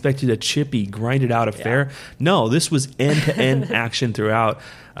 goals. I expected a chippy, grinded out affair. No, this was end-to-end action throughout.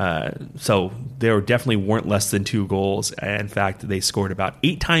 So there definitely weren't less than 2 goals. In fact, they scored about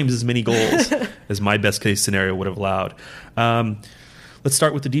 8 times as many goals as my best-case scenario would have allowed. Let's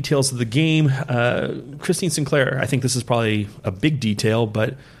start with the details of the game. Christine Sinclair, I think this is probably a big detail,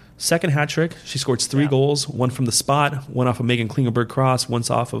 but second hat trick. She scores 3 goals, one from the spot, one off of Megan Klingenberg cross, one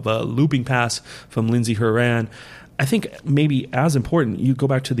off of a looping pass from Lindsay Horan. I think maybe as important, you go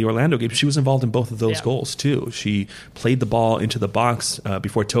back to the Orlando game, she was involved in both of those goals too. She played the ball into the box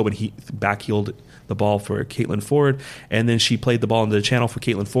before Tobin backheeled the ball for Caitlin Ford, and then she played the ball into the channel for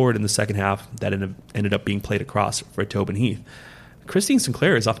Caitlin Ford in the second half. That ended up being played across for Tobin Heath. Christine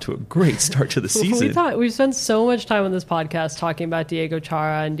Sinclair is off to a great start to the season. We've spent so much time on this podcast talking about Diego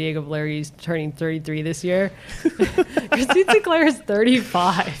Chara and Diego Valeri's turning 33 this year. Christine Sinclair is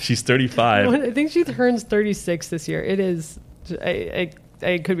 35. She's 35. I think she turns 36 this year. It is...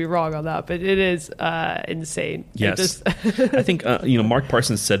 I could be wrong on that, but it is insane. Yes. I think, Mark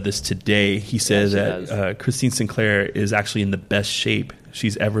Parsons said this today. He said that Christine Sinclair is actually in the best shape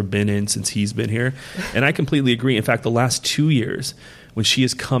she's ever been in since he's been here. And I completely agree. In fact, the last 2 years, when she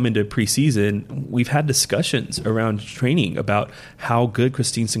has come into preseason, we've had discussions around training about how good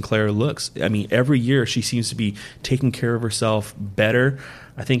Christine Sinclair looks. I mean, every year she seems to be taking care of herself better.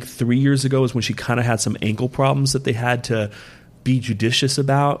 I think 3 years ago is when she kind of had some ankle problems that they had to be judicious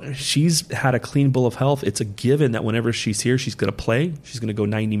about. She's had a clean bill of health. It's a given that whenever she's here, she's going to play. She's going to go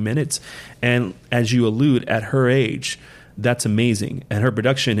 90 minutes. And as you allude, at her age, that's amazing. And her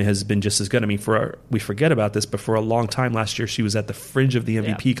production has been just as good. I mean, we forget about this, but for a long time last year, she was at the fringe of the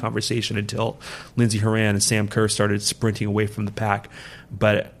MVP conversation until Lindsay Horan and Sam Kerr started sprinting away from the pack.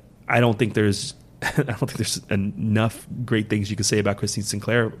 But I don't think there's enough great things you could say about Christine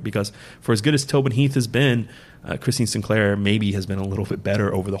Sinclair, because for as good as Tobin Heath has been, Christine Sinclair maybe has been a little bit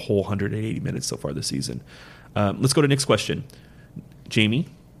better over the whole 180 minutes so far this season. Let's go to Nick's question. Jamie,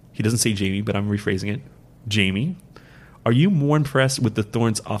 he doesn't say Jamie, but I'm rephrasing it. Jamie, are you more impressed with the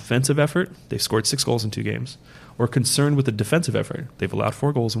Thorns' offensive effort? They've scored 6 goals in 2 games. Or concerned with the defensive effort? They've allowed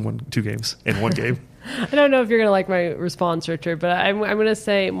 4 goals in 2 games in 1 game. I don't know if you're going to like my response, Richard, but I'm going to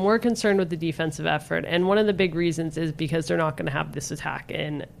say more concerned with the defensive effort. And one of the big reasons is because they're not going to have this attack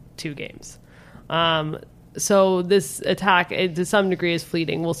in 2 games. So this attack, to some degree, is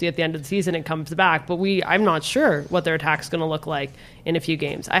fleeting. We'll see at the end of the season it comes back, but I'm not sure what their attack's going to look like in a few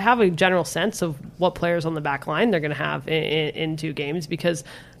games. I have a general sense of what players on the back line they're going to have in 2 games, because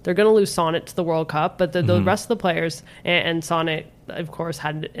they're going to lose Sonnet to the World Cup, but the rest of the players, and Sonnet, of course,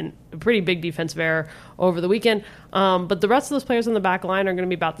 had a pretty big defensive error over the weekend, but the rest of those players on the back line are going to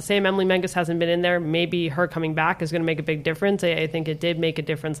be about the same. Emily Menges hasn't been in there. Maybe her coming back is going to make a big difference. I think it did make a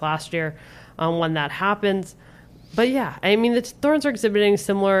difference last year when that happens. But yeah, I mean, the Thorns are exhibiting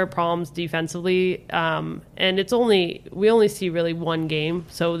similar problems defensively, and we only see really 1 game,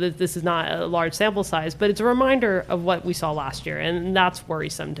 so this is not a large sample size, but it's a reminder of what we saw last year, and that's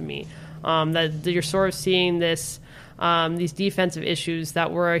worrisome to me, that you're sort of seeing these defensive issues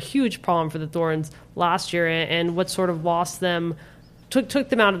that were a huge problem for the Thorns last year, and what sort of lost them, took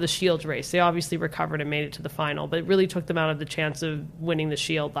them out of the Shield race. They obviously recovered and made it to the final, but it really took them out of the chance of winning the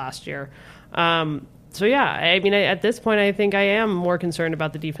Shield last year. So yeah, I mean, at this point, I think I am more concerned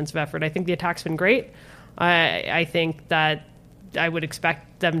about the defensive effort. I think the attack's been great. I think that I would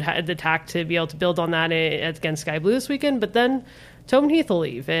expect them the attack to be able to build on that against Sky Blue this weekend, but then Tobin Heath will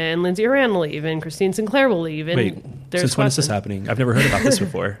leave, and Lindsay Horan will leave, and Christine Sinclair will leave. And wait, since when is this happening? I've never heard about this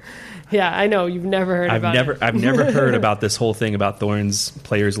before. Yeah, I know you've never heard about it. I've never heard about this whole thing about Thorns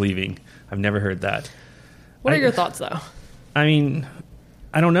players leaving. I've never heard that. What are your thoughts, though? I mean,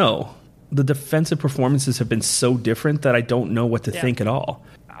 I don't know. The defensive performances have been so different that I don't know what to think at all.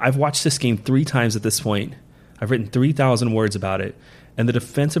 I've watched this game 3 times at this point. I've written 3,000 words about it. And the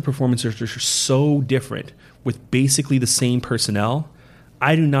defensive performances are so different with basically the same personnel.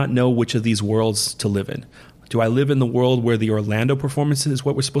 I do not know which of these worlds to live in. Do I live in the world where the Orlando performance is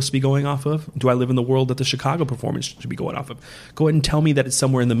what we're supposed to be going off of? Do I live in the world that the Chicago performance should be going off of? Go ahead and tell me that it's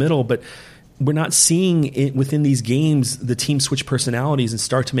somewhere in the middle, but we're not seeing it within these games the team switch personalities and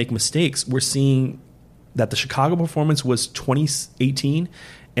start to make mistakes. We're seeing that the Chicago performance was 2018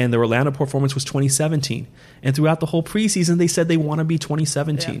 And the Orlando performance was 2017. And throughout the whole preseason, they said they want to be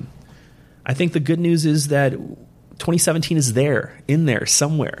 2017. Yeah. I think the good news is that 2017 is in there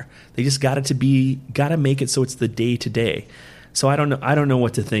somewhere. They just got to make it so it's the day to day. So I don't know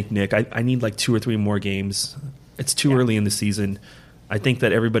what to think, Nick. I need like 2 or 3 more games. It's too early in the season. I think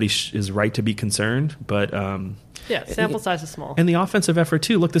that everybody is right to be concerned, but sample size is small. And the offensive effort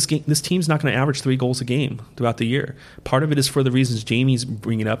too. Look, this team's not going to average 3 goals a game throughout the year. Part of it is for the reasons Jamie's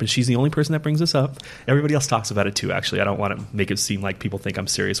bringing up, and she's the only person that brings this up. Everybody else talks about it too. Actually, I don't want to make it seem like people think I'm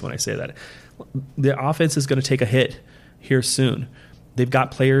serious when I say that. The offense is going to take a hit here soon. They've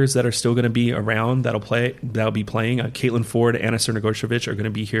got players that are still going to be around that'll be playing. Caitlin Ford, Anna Cernogocevic are going to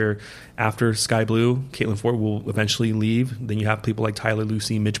be here after Sky Blue. Caitlin Ford will eventually leave. Then you have people like Tyler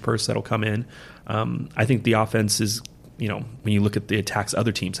Lucy, Midge Purse that'll come in. I think the offense is, when you look at the attacks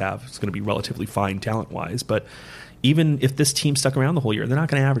other teams have, it's going to be relatively fine talent-wise. But even if this team stuck around the whole year, they're not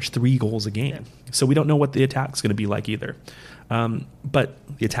going to average 3 goals a game. Yeah. So we don't know what the attack's going to be like either. But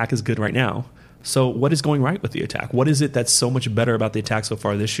the attack is good right now. So what is going right with the attack? What is it that's so much better about the attack so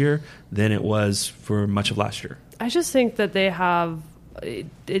far this year than it was for much of last year? I just think that they have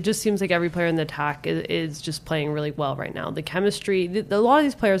it just seems like every player in the attack is just playing really well right now. The chemistry, a lot of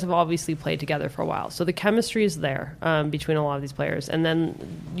these players have obviously played together for a while, so the chemistry is there between a lot of these players. And then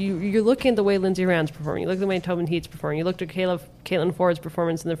you're looking at the way Lindsay Horan's performing. You look at the way Tobin Heath's performing. You looked at Caitlin Ford's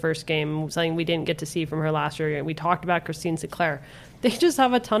performance in the first game, something we didn't get to see from her last year. We talked about Christine Sinclair. They just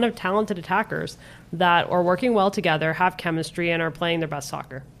have a ton of talented attackers that are working well together, have chemistry, and are playing their best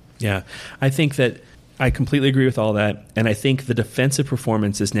soccer. Yeah, I think that I completely agree with all that. And I think the defensive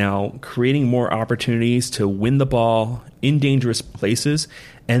performance is now creating more opportunities to win the ball in dangerous places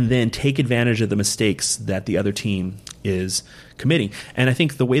and then take advantage of the mistakes that the other team is committing. And I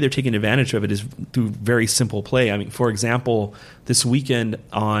think the way they're taking advantage of it is through very simple play. I mean, for example, this weekend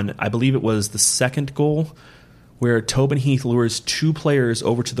on, I believe it was the second goal, where Tobin Heath lures 2 players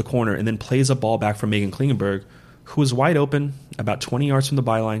over to the corner and then plays a ball back from Megan Klingenberg, who is wide open, about 20 yards from the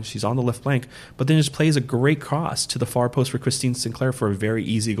byline. She's on the left flank, but then just plays a great cross to the far post for Christine Sinclair for a very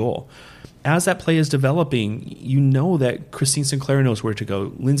easy goal. As that play is developing, you know that Christine Sinclair knows where to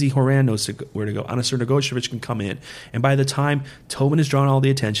go. Lindsay Horan knows where to go. Anna Cernogocevic can come in. And by the time Tobin has drawn all the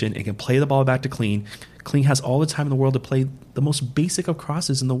attention and can play the ball back to Clean, Clean has all the time in the world to play the most basic of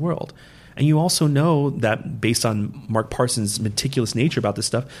crosses in the world. And you also know that based on Mark Parsons' meticulous nature about this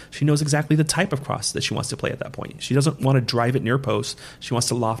stuff, she knows exactly the type of cross that she wants to play at that point. She doesn't want to drive it near post. She wants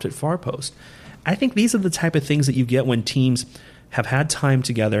to loft it far post. I think these are the type of things that you get when teams have had time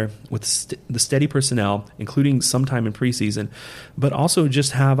together with the steady personnel, including some time in preseason, but also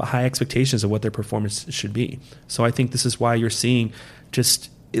just have high expectations of what their performance should be. So I think this is why you're seeing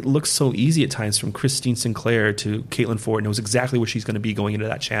it looks so easy at times from Christine Sinclair to Caitlin Ford, knows exactly where she's going to be going into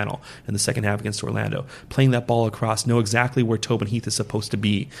that channel in the second half against Orlando. Playing that ball across, know exactly where Tobin Heath is supposed to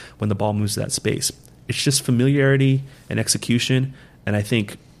be when the ball moves to that space. It's just familiarity and execution, and I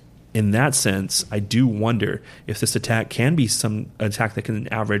think in that sense, I do wonder if this attack can be some attack that can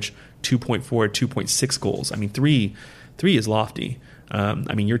average 2.4, 2.6 goals. I mean, 3 is lofty.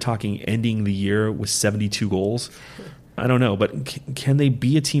 I mean, you're talking ending the year with 72 goals. I don't know, but can they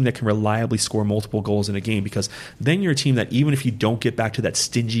be a team that can reliably score multiple goals in a game? Because then you're a team that even if you don't get back to that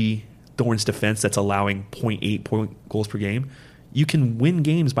stingy Thorns defense that's allowing 0.8 goals per game, you can win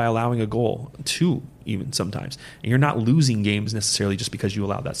games by allowing a goal, 2 even sometimes. And you're not losing games necessarily just because you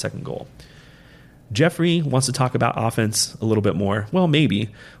allowed that second goal. Jeffrey wants to talk about offense a little bit more. Well, maybe.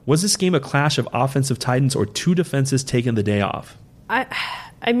 Was this game a clash of offensive titans or 2 defenses taking the day off?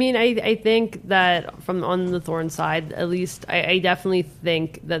 I mean, I think that on the Thorns side, at least, I definitely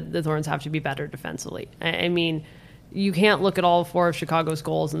think that the Thorns have to be better defensively. I mean, you can't look at all 4 of Chicago's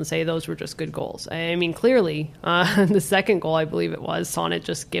goals and say those were just good goals. I mean, clearly, the second goal, I believe it was, Sonnet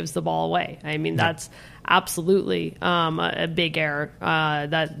just gives the ball away. I mean, that's absolutely a big error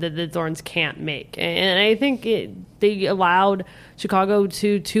that the Thorns can't make. And I think they allowed Chicago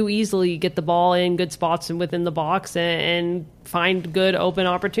to too easily get the ball in good spots and within the box and find good open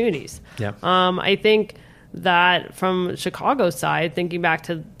opportunities. Yeah. I think that from Chicago's side, thinking back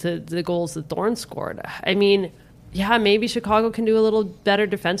to the goals that Thorns scored, I mean, yeah, maybe Chicago can do a little better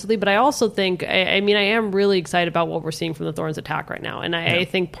defensively, but I also think, I am really excited about what we're seeing from the Thorns attack right now. And I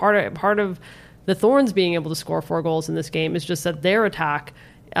think part of the Thorns being able to score 4 goals in this game is just that their attack,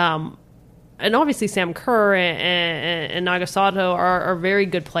 and obviously Sam Kerr and Nagasato are very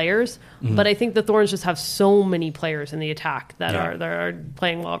good players, but I think the Thorns just have so many players in the attack that are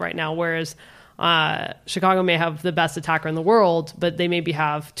playing well right now, whereas Chicago may have the best attacker in the world, but they maybe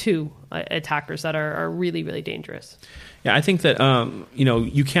have 2 attackers that are really, really dangerous. Yeah, I think that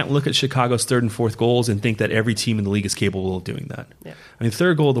you can't look at Chicago's third and fourth goals and think that every team in the league is capable of doing that. Yeah. I mean,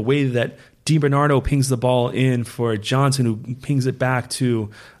 third goal, the way that DiBernardo pings the ball in for Johnson, who pings it back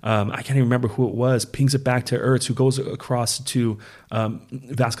to I can't even remember who it was, pings it back to Ertz, who goes across to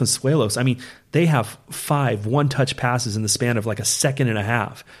Vasconcelos. I mean, they have 5 one-touch passes in the span of like a second and a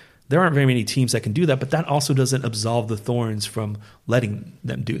half. There aren't very many teams that can do that, but that also doesn't absolve the Thorns from letting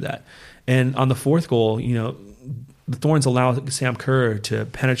them do that. And on the fourth goal, the Thorns allow Sam Kerr to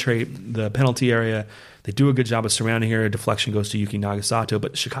penetrate the penalty area. They do a good job of surrounding her. A deflection goes to Yuki Nagasato,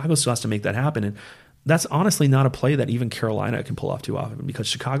 but Chicago still has to make that happen. And that's honestly not a play that even Carolina can pull off too often, because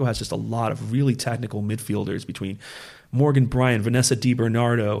Chicago has just a lot of really technical midfielders between Morgan Bryant, Vanessa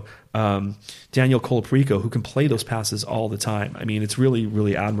DiBernardo, Daniel Colaprico, who can play those passes all the time. I mean, it's really,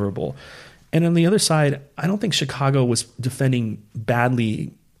 really admirable. And on the other side, I don't think Chicago was defending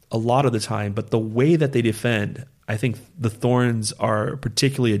badly a lot of the time, but the way that they defend, I think the Thorns are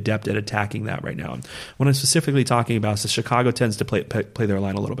particularly adept at attacking that right now. What I'm specifically talking about is that Chicago tends to play their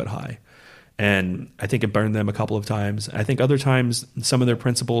line a little bit high. And I think it burned them a couple of times. I think other times some of their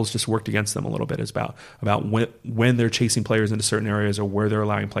principles just worked against them a little bit. It's about when they're chasing players into certain areas or where they're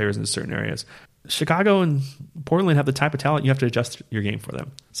allowing players into certain areas. Chicago and Portland have the type of talent you have to adjust your game for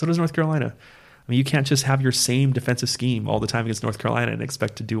them. So does North Carolina. I mean, you can't just have your same defensive scheme all the time against North Carolina and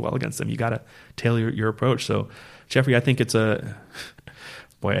expect to do well against them. You got to tailor your approach. So, Jeffrey, I think it's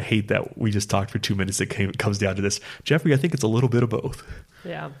boy, I hate that we just talked for 2 minutes. It comes down to this. Jeffrey, I think it's a little bit of both.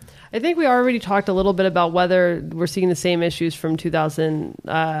 Yeah. I think we already talked a little bit about whether we're seeing the same issues from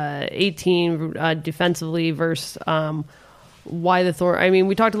 2018 defensively versus why the Thorns. I mean,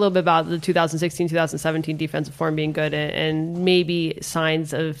 we talked a little bit about the 2016, 2017 defensive form being good and maybe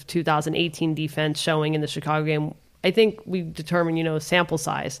signs of 2018 defense showing in the Chicago game. I think we determined, sample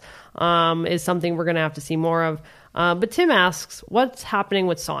size is something we're going to have to see more of. But Tim asks, what's happening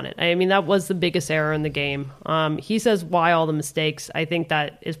with Sonnet? I mean, that was the biggest error in the game. He says, why all the mistakes? I think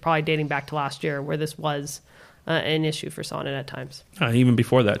that is probably dating back to last year where this was an issue for Sonnet at times. Even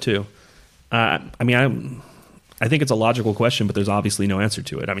before that, too. I think it's a logical question, but there's obviously no answer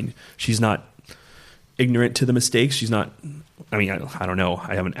to it. I mean, she's not ignorant to the mistakes. She's not, I don't know.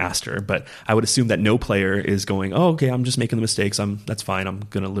 I haven't asked her, but I would assume that no player is going, oh, okay, I'm just making the mistakes. That's fine. I'm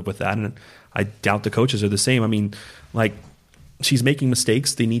going to live with that. And I doubt the coaches are the same. I mean, like, she's making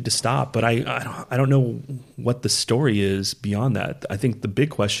mistakes. They need to stop. But I don't know what the story is beyond that. I think the big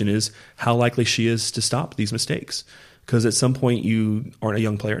question is how likely she is to stop these mistakes. Because at some point you aren't a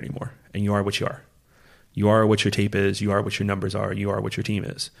young player anymore, and you are what you are. You are what your tape is. You are what your numbers are. You are what your team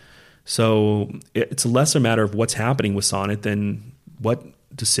is. So it's less a matter of what's happening with Sonnet than what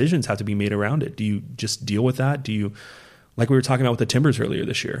decisions have to be made around it. Do you just deal with that? Do you, like we were talking about with the Timbers earlier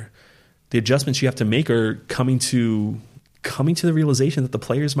this year, the adjustments you have to make are coming to the realization that the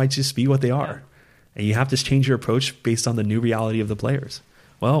players might just be what they are. Yeah. And you have to change your approach based on the new reality of the players.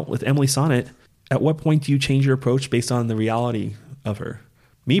 Well, with Emily Sonnet, at what point do you change your approach based on the reality of her?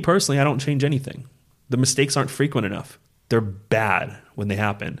 Me personally, I don't change anything. The mistakes aren't frequent enough. They're bad when they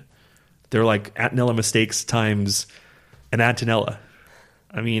happen. They're like Antonella mistakes times an Antonella.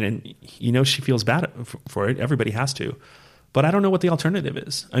 I mean, and she feels bad for it. Everybody has to. But I don't know what the alternative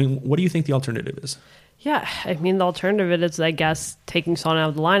is. I mean, what do you think the alternative is? Yeah, I mean, the alternative is, I guess, taking Sonnet out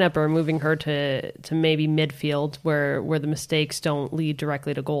of the lineup or moving her to maybe midfield where the mistakes don't lead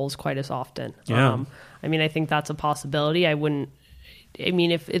directly to goals quite as often. Yeah. I think that's a possibility.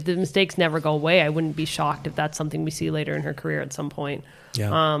 If the mistakes never go away, I wouldn't be shocked if that's something we see later in her career at some point.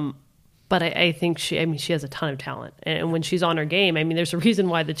 Yeah. But I think she has a ton of talent. And when she's on her game, there's a reason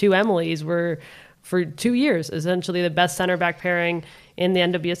why the two Emilys were, for 2 years, essentially the best center back pairing in the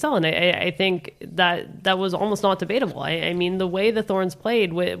NWSL. And I think that was almost not debatable. The way the Thorns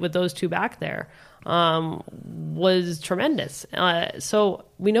played with those two back there was tremendous. So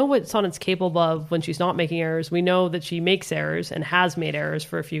we know what Sonnet's capable of when she's not making errors. We know that she makes errors and has made errors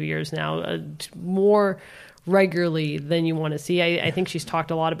for a few years now, more regularly than you want to see. I think she's talked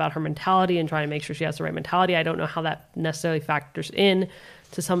a lot about her mentality and trying to make sure she has the right mentality. I don't know how that necessarily factors in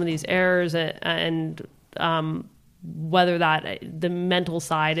to some of these errors and whether that the mental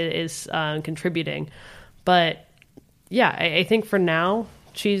side is contributing. But yeah, I think for now,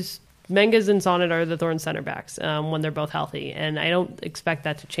 Menges and Sonnet are the Thorns center backs when they're both healthy, and I don't expect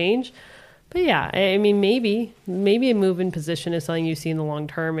that to change. But yeah, maybe a move in position is something you see in the long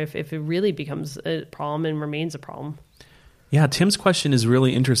term if it really becomes a problem and remains a problem. Yeah, Tim's question is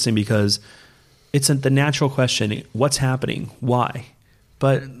really interesting because it's the natural question, what's happening? Why?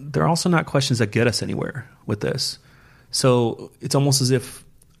 But they're also not questions that get us anywhere with this. So it's almost as if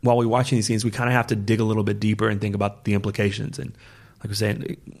while we're watching these games, we kind of have to dig a little bit deeper and think about the implications. And like we're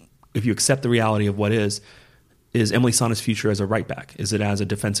saying, if you accept the reality of what is Emily Sana's future as a right back? Is it as a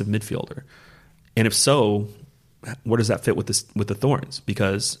defensive midfielder? And if so, where does that fit with the Thorns?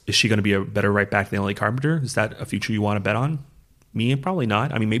 Because is she going to be a better right back than Ellie Carpenter? Is that a future you want to bet on? Me, probably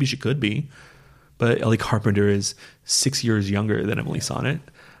not. I mean, maybe she could be, but Ellie Carpenter is 6 years younger than Emily Sana.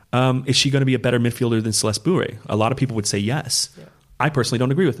 Is she going to be a better midfielder than Celeste Bure? A lot of people would say yes. Yeah. I personally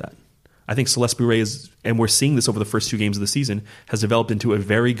don't agree with that. I think Celeste Bure is, and we're seeing this over the first 2 games of the season, has developed into a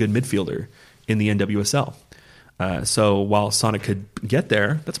very good midfielder in the NWSL. So while Sana could get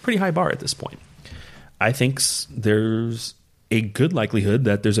there, that's a pretty high bar at this point. I think there's a good likelihood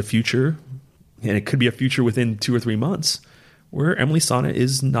that there's a future, and it could be a future within 2 or 3 months, where Emily Sana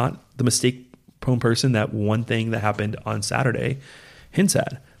is not the mistake-prone person that one thing that happened on Saturday hints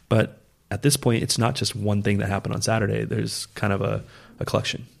at. But at this point, it's not just one thing that happened on Saturday. There's kind of a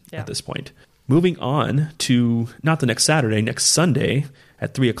collection at this point. Moving on to not the next Saturday, next Sunday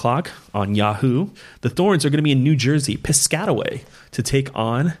at 3 o'clock on Yahoo, the Thorns are going to be in New Jersey, Piscataway, to take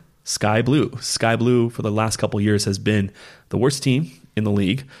on Sky Blue. Sky Blue for the last couple of years has been the worst team in the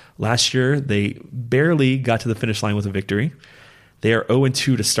league. Last year, they barely got to the finish line with a victory. They are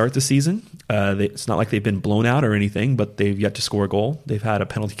 0-2 to start the season. It's not like they've been blown out or anything, but they've yet to score a goal. They've had a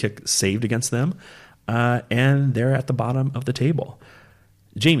penalty kick saved against them, and they're at the bottom of the table.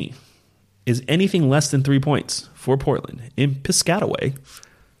 Jamie, is anything less than 3 points for Portland in Piscataway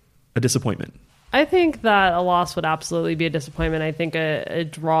a disappointment? I think that a loss would absolutely be a disappointment. I think a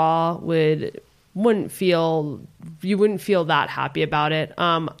draw you wouldn't feel that happy about it.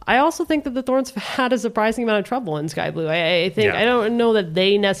 I also think that the Thorns have had a surprising amount of trouble in Sky Blue. I don't know that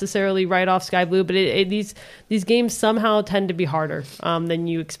they necessarily write off Sky Blue, but these games somehow tend to be harder than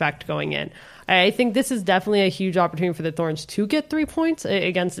you expect going in. I think this is definitely a huge opportunity for the Thorns to get 3 points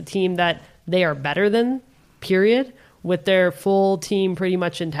against a team that they are better than, period, with their full team pretty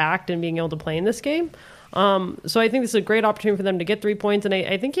much intact and being able to play in this game. So I think this is a great opportunity for them to get 3 points. And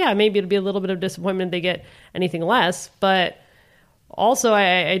I think, maybe it'll be a little bit of disappointment if they get anything less. But also,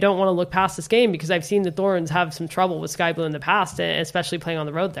 I don't want to look past this game because I've seen the Thorns have some trouble with Sky Blue in the past, especially playing on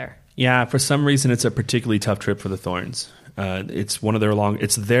the road there. Yeah, for some reason, it's a particularly tough trip for the Thorns. It's one of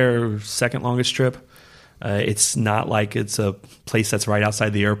it's their second longest trip. It's not like it's a place that's right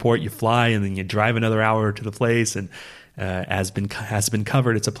outside the airport. You fly and then you drive another hour to the place. And has been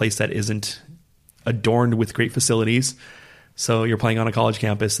covered, it's a place that isn't adorned with great facilities. So you're playing on a college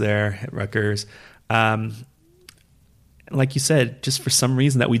campus there at Rutgers. Like you said, just for some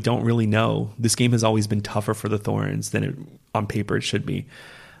reason that we don't really know, this game has always been tougher for the Thorns than on paper it should be.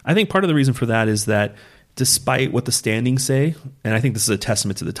 I think part of the reason for that is that despite what the standings say, and I think this is a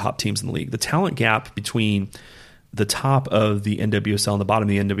testament to the top teams in the league, the talent gap between the top of the NWSL and the bottom of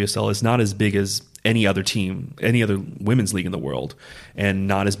the NWSL is not as big as any other team, any other women's league in the world, and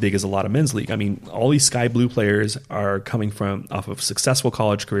not as big as a lot of men's league. I mean, all these Sky Blue players are coming off of successful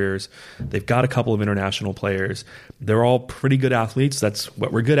college careers. They've got a couple of international players. They're all pretty good athletes. That's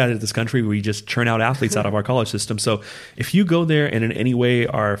what we're good at in this country. We just churn out athletes out of our college system. So if you go there and in any way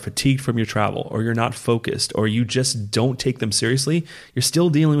are fatigued from your travel, or you're not focused, or you just don't take them seriously, you're still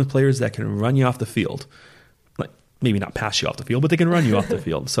dealing with players that can run you off the field. Maybe not pass you off the field, but they can run you off the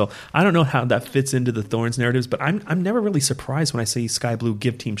field. So I don't know how that fits into the Thorns narratives, but I'm never really surprised when I see Sky Blue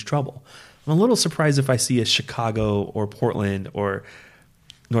give teams trouble. I'm a little surprised if I see a Chicago or Portland or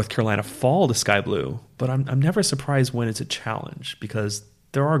North Carolina fall to Sky Blue, but I'm never surprised when it's a challenge because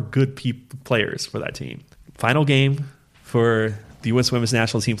there are good players for that team. Final game for the U.S. Women's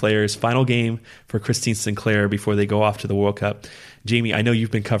National Team players, final game for Christine Sinclair before they go off to the World Cup. Jamie, I know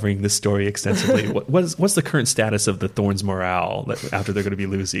you've been covering this story extensively. What's the current status of the Thorns' morale after they're going to be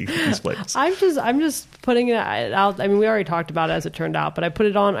losing these players? I'm just putting it out. I mean, we already talked about it as it turned out, but I put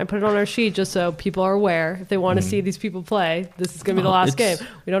it on our sheet just so people are aware. If they want to see these people play, this is going to be the last game.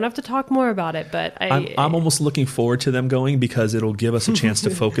 We don't have to talk more about it, but I'm almost looking forward to them going because it'll give us a chance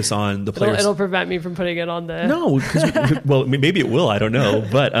to focus on the players. It'll prevent me from putting it on the... No, well, maybe it will. I don't know,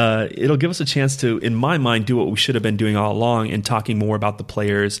 but it'll give us a chance to, in my mind, do what we should have been doing all along and talking more about the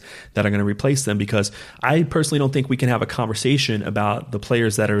players that are going to replace them, because I personally don't think we can have a conversation about the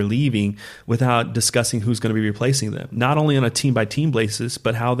players that are leaving without discussing who's going to be replacing them, not only on a team by team basis,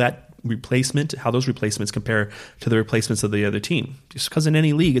 but how those replacements compare to the replacements of the other team. Just because in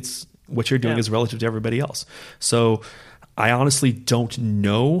any league, it's what you're doing is relative to everybody else. So I honestly don't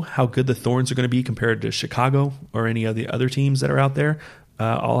know how good the Thorns are going to be compared to Chicago or any of the other teams that are out there.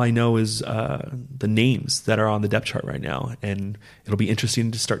 All I know is the names that are on the depth chart right now. And it'll be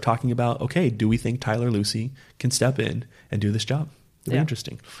interesting to start talking about, okay, do we think Tyler Lucy can step in and do this job? It'll be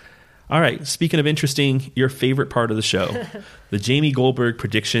interesting. All right. Speaking of interesting, your favorite part of the show, the Jamie Goldberg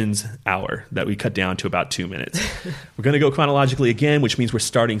predictions hour that we cut down to about 2 minutes. We're going to go chronologically again, which means we're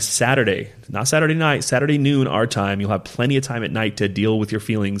starting Saturday, not Saturday night, Saturday noon our time. You'll have plenty of time at night to deal with your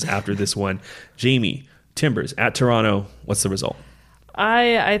feelings after this one. Jamie, Timbers at Toronto. What's the result?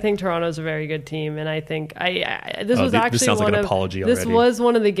 I think Toronto's a very good team, and I think this sounds like an apology already. This was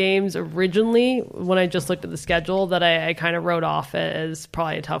one of the games originally when I just looked at the schedule that I kind of wrote off as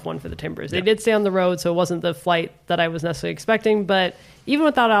probably a tough one for the Timbers. They did stay on the road, so it wasn't the flight that I was necessarily expecting. But even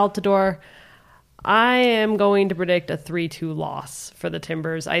without Altidore, I am going to predict a 3-2 loss for the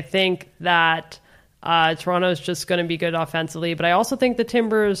Timbers. I think that Toronto's just going to be good offensively, but I also think the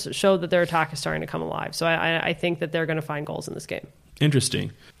Timbers showed that their attack is starting to come alive. So I think that they're going to find goals in this game.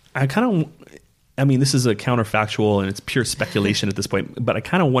 Interesting. I mean, this is a counterfactual and it's pure speculation at this point, but I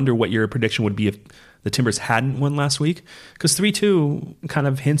kind of wonder what your prediction would be if the Timbers hadn't won last week, because 3-2 kind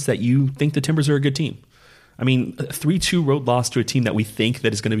of hints that you think the Timbers are a good team. I mean, a 3-2 road loss to a team that we think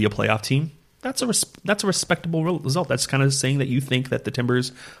that is going to be a playoff team, that's a respectable result. That's kind of saying that you think that the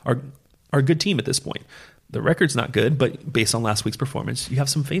Timbers are a good team at this point. The record's not good, but based on last week's performance, you have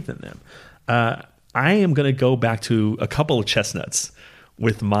some faith in them. I am going to go back to a couple of chestnuts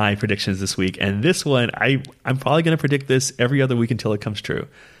with my predictions this week. And this one, I'm probably going to predict this every other week until it comes true.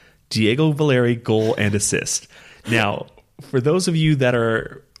 Diego Valeri, goal and assist. Now, for those of you that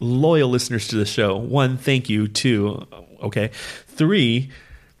are loyal listeners to the show, 1, thank you. 2, okay. 3,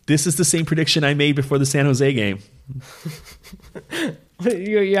 this is the same prediction I made before the San Jose game.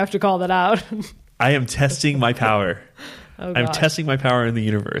 You have to call that out. I am testing my power. Oh, I'm testing my power in the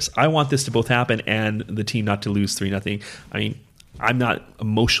universe. I want this to both happen and the team not to lose 3-0. I mean, I'm not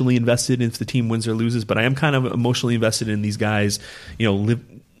emotionally invested if the team wins or loses, but I am kind of emotionally invested in these guys,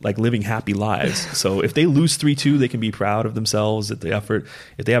 living happy lives. So if they lose 3-2, they can be proud of themselves at the effort.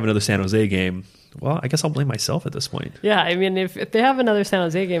 If they have another San Jose game, well, I guess I'll blame myself at this point. Yeah, I mean, if they have another San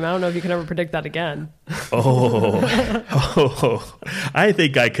Jose game, I don't know if you can ever predict that again. I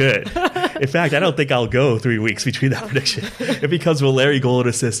think I could. In fact, I don't think I'll go 3 weeks between that prediction. It becomes Valeri goal and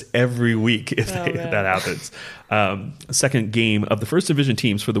assist every week if that happens. Second game of the first division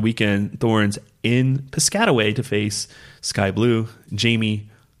teams for the weekend, Thorns in Piscataway to face Sky Blue. Jamie,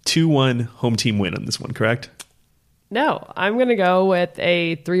 2-1 home team win on this one, correct? No, I'm going to go with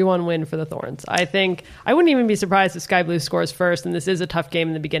a 3-1 win for the Thorns. I think I wouldn't even be surprised if Sky Blue scores first, and this is a tough game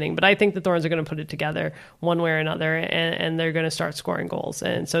in the beginning, but I think the Thorns are going to put it together one way or another, and they're going to start scoring goals.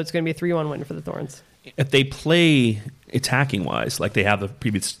 And so it's going to be a 3-1 win for the Thorns. If they play attacking-wise, like they have the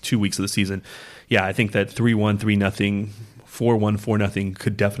previous 2 weeks of the season, yeah, I think that 3-1, 3-0, 4-1, 4-0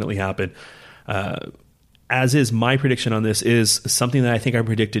 could definitely happen. As is, my prediction on this is something that I think I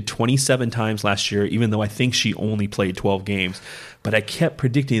predicted 27 times last year, even though I think she only played 12 games. But I kept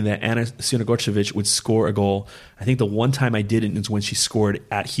predicting that Anna Sinogorcevic would score a goal. I think the one time I didn't is when she scored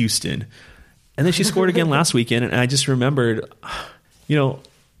at Houston. And then she scored again last weekend, and I just remembered,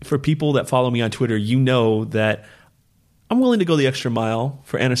 for people that follow me on Twitter, you know that I'm willing to go the extra mile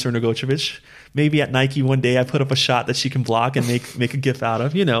for Anna Sinogorcevic. Maybe at Nike one day I put up a shot that she can block and make a GIF out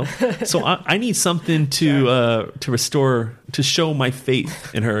of, So I need something to restore, to show my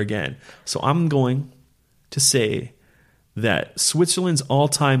faith in her again. So I'm going to say that Switzerland's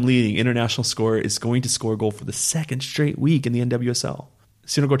all-time leading international scorer is going to score a goal for the second straight week in the NWSL.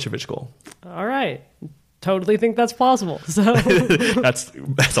 Sinogorcevic goal. All right. Totally think that's plausible. So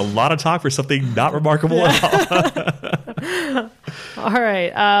that's a lot of talk for something not remarkable at all. All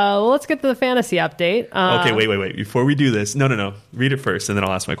right. Well, let's get to the fantasy update. Okay, wait. Before we do this, no. Read it first, and then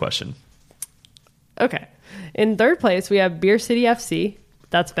I'll ask my question. Okay. In third place, we have Beer City FC.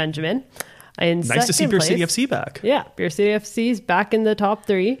 That's Benjamin. Nice to see Beer City FC back. Yeah, Beer City FC is back in the top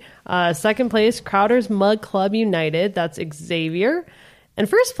 3. Second place, Crowder's Mug Club United. That's Xavier. And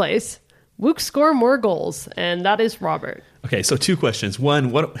first place, Wook score more goals, and that is Robert. Okay, so 2 questions.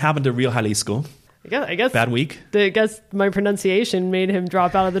 One, what happened to Real Jalisco? I guess bad week. I guess my pronunciation made him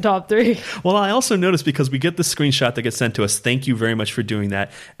drop out of the top 3. Well, I also noticed, because we get the screenshot that gets sent to us. Thank you very much for doing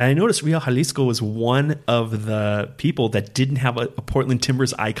that. And I noticed Real Jalisco was one of the people that didn't have a Portland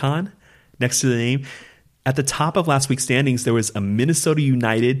Timbers icon next to the name. At the top of last week's standings, there was a Minnesota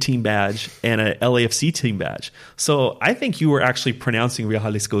United team badge and a LAFC team badge. So I think you were actually pronouncing Real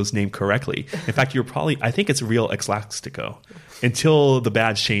Jalisco's name correctly. In fact, I think it's Real Exlaxico until the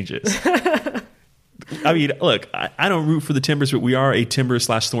badge changes. I mean, look, I don't root for the Timbers, but we are a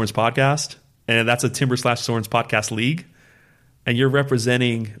Timbers/Thorns podcast, and that's a Timbers/Thorns podcast league. And you're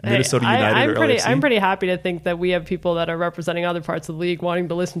representing Minnesota United or LAFC? I'm pretty happy to think that we have people that are representing other parts of the league wanting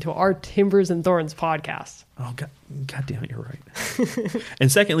to listen to our Timbers and Thorns podcast. Oh, God damn it, you're right.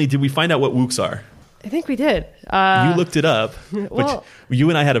 And secondly, did we find out what wooks are? I think we did. You looked it up. Well, but you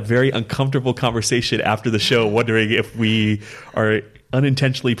and I had a very uncomfortable conversation after the show, wondering if we are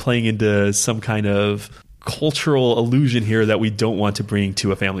unintentionally playing into some kind of cultural illusion here that we don't want to bring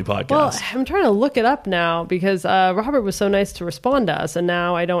to a family podcast. Well, I'm trying to look it up now because Robert was so nice to respond to us, and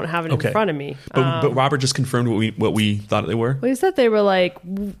now I don't have it in front of me. But Robert just confirmed what we thought they were. Well, he said they were like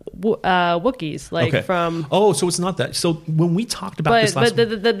Wookiees, like from. Oh, so it's not that. So when we talked about this last,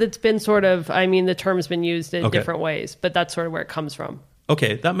 it's been sort of. I mean, the term's been used in different ways, but that's sort of where it comes from.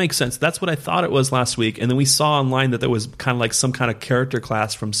 Okay, that makes sense. That's what I thought it was last week. And then we saw online that there was kind of like some kind of character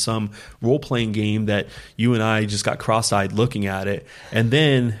class from some role-playing game that you and I just got cross-eyed looking at it. And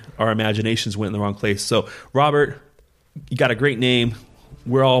then our imaginations went in the wrong place. So, Robert, you got a great name.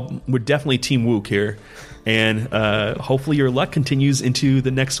 We're definitely Team Wook here. And hopefully your luck continues into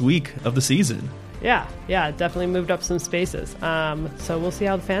the next week of the season. Yeah, definitely moved up some spaces. So we'll see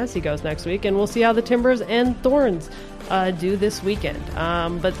how the fantasy goes next week, and we'll see how the Timbers and Thorns do this weekend.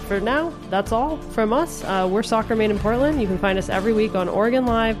 But for now, that's all from us. We're Soccer Made in Portland. You can find us every week on Oregon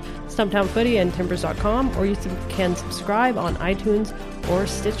Live, Stumptown Footy, and Timbers.com, or you can subscribe on iTunes or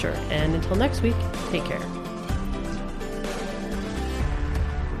Stitcher. And until next week, take care.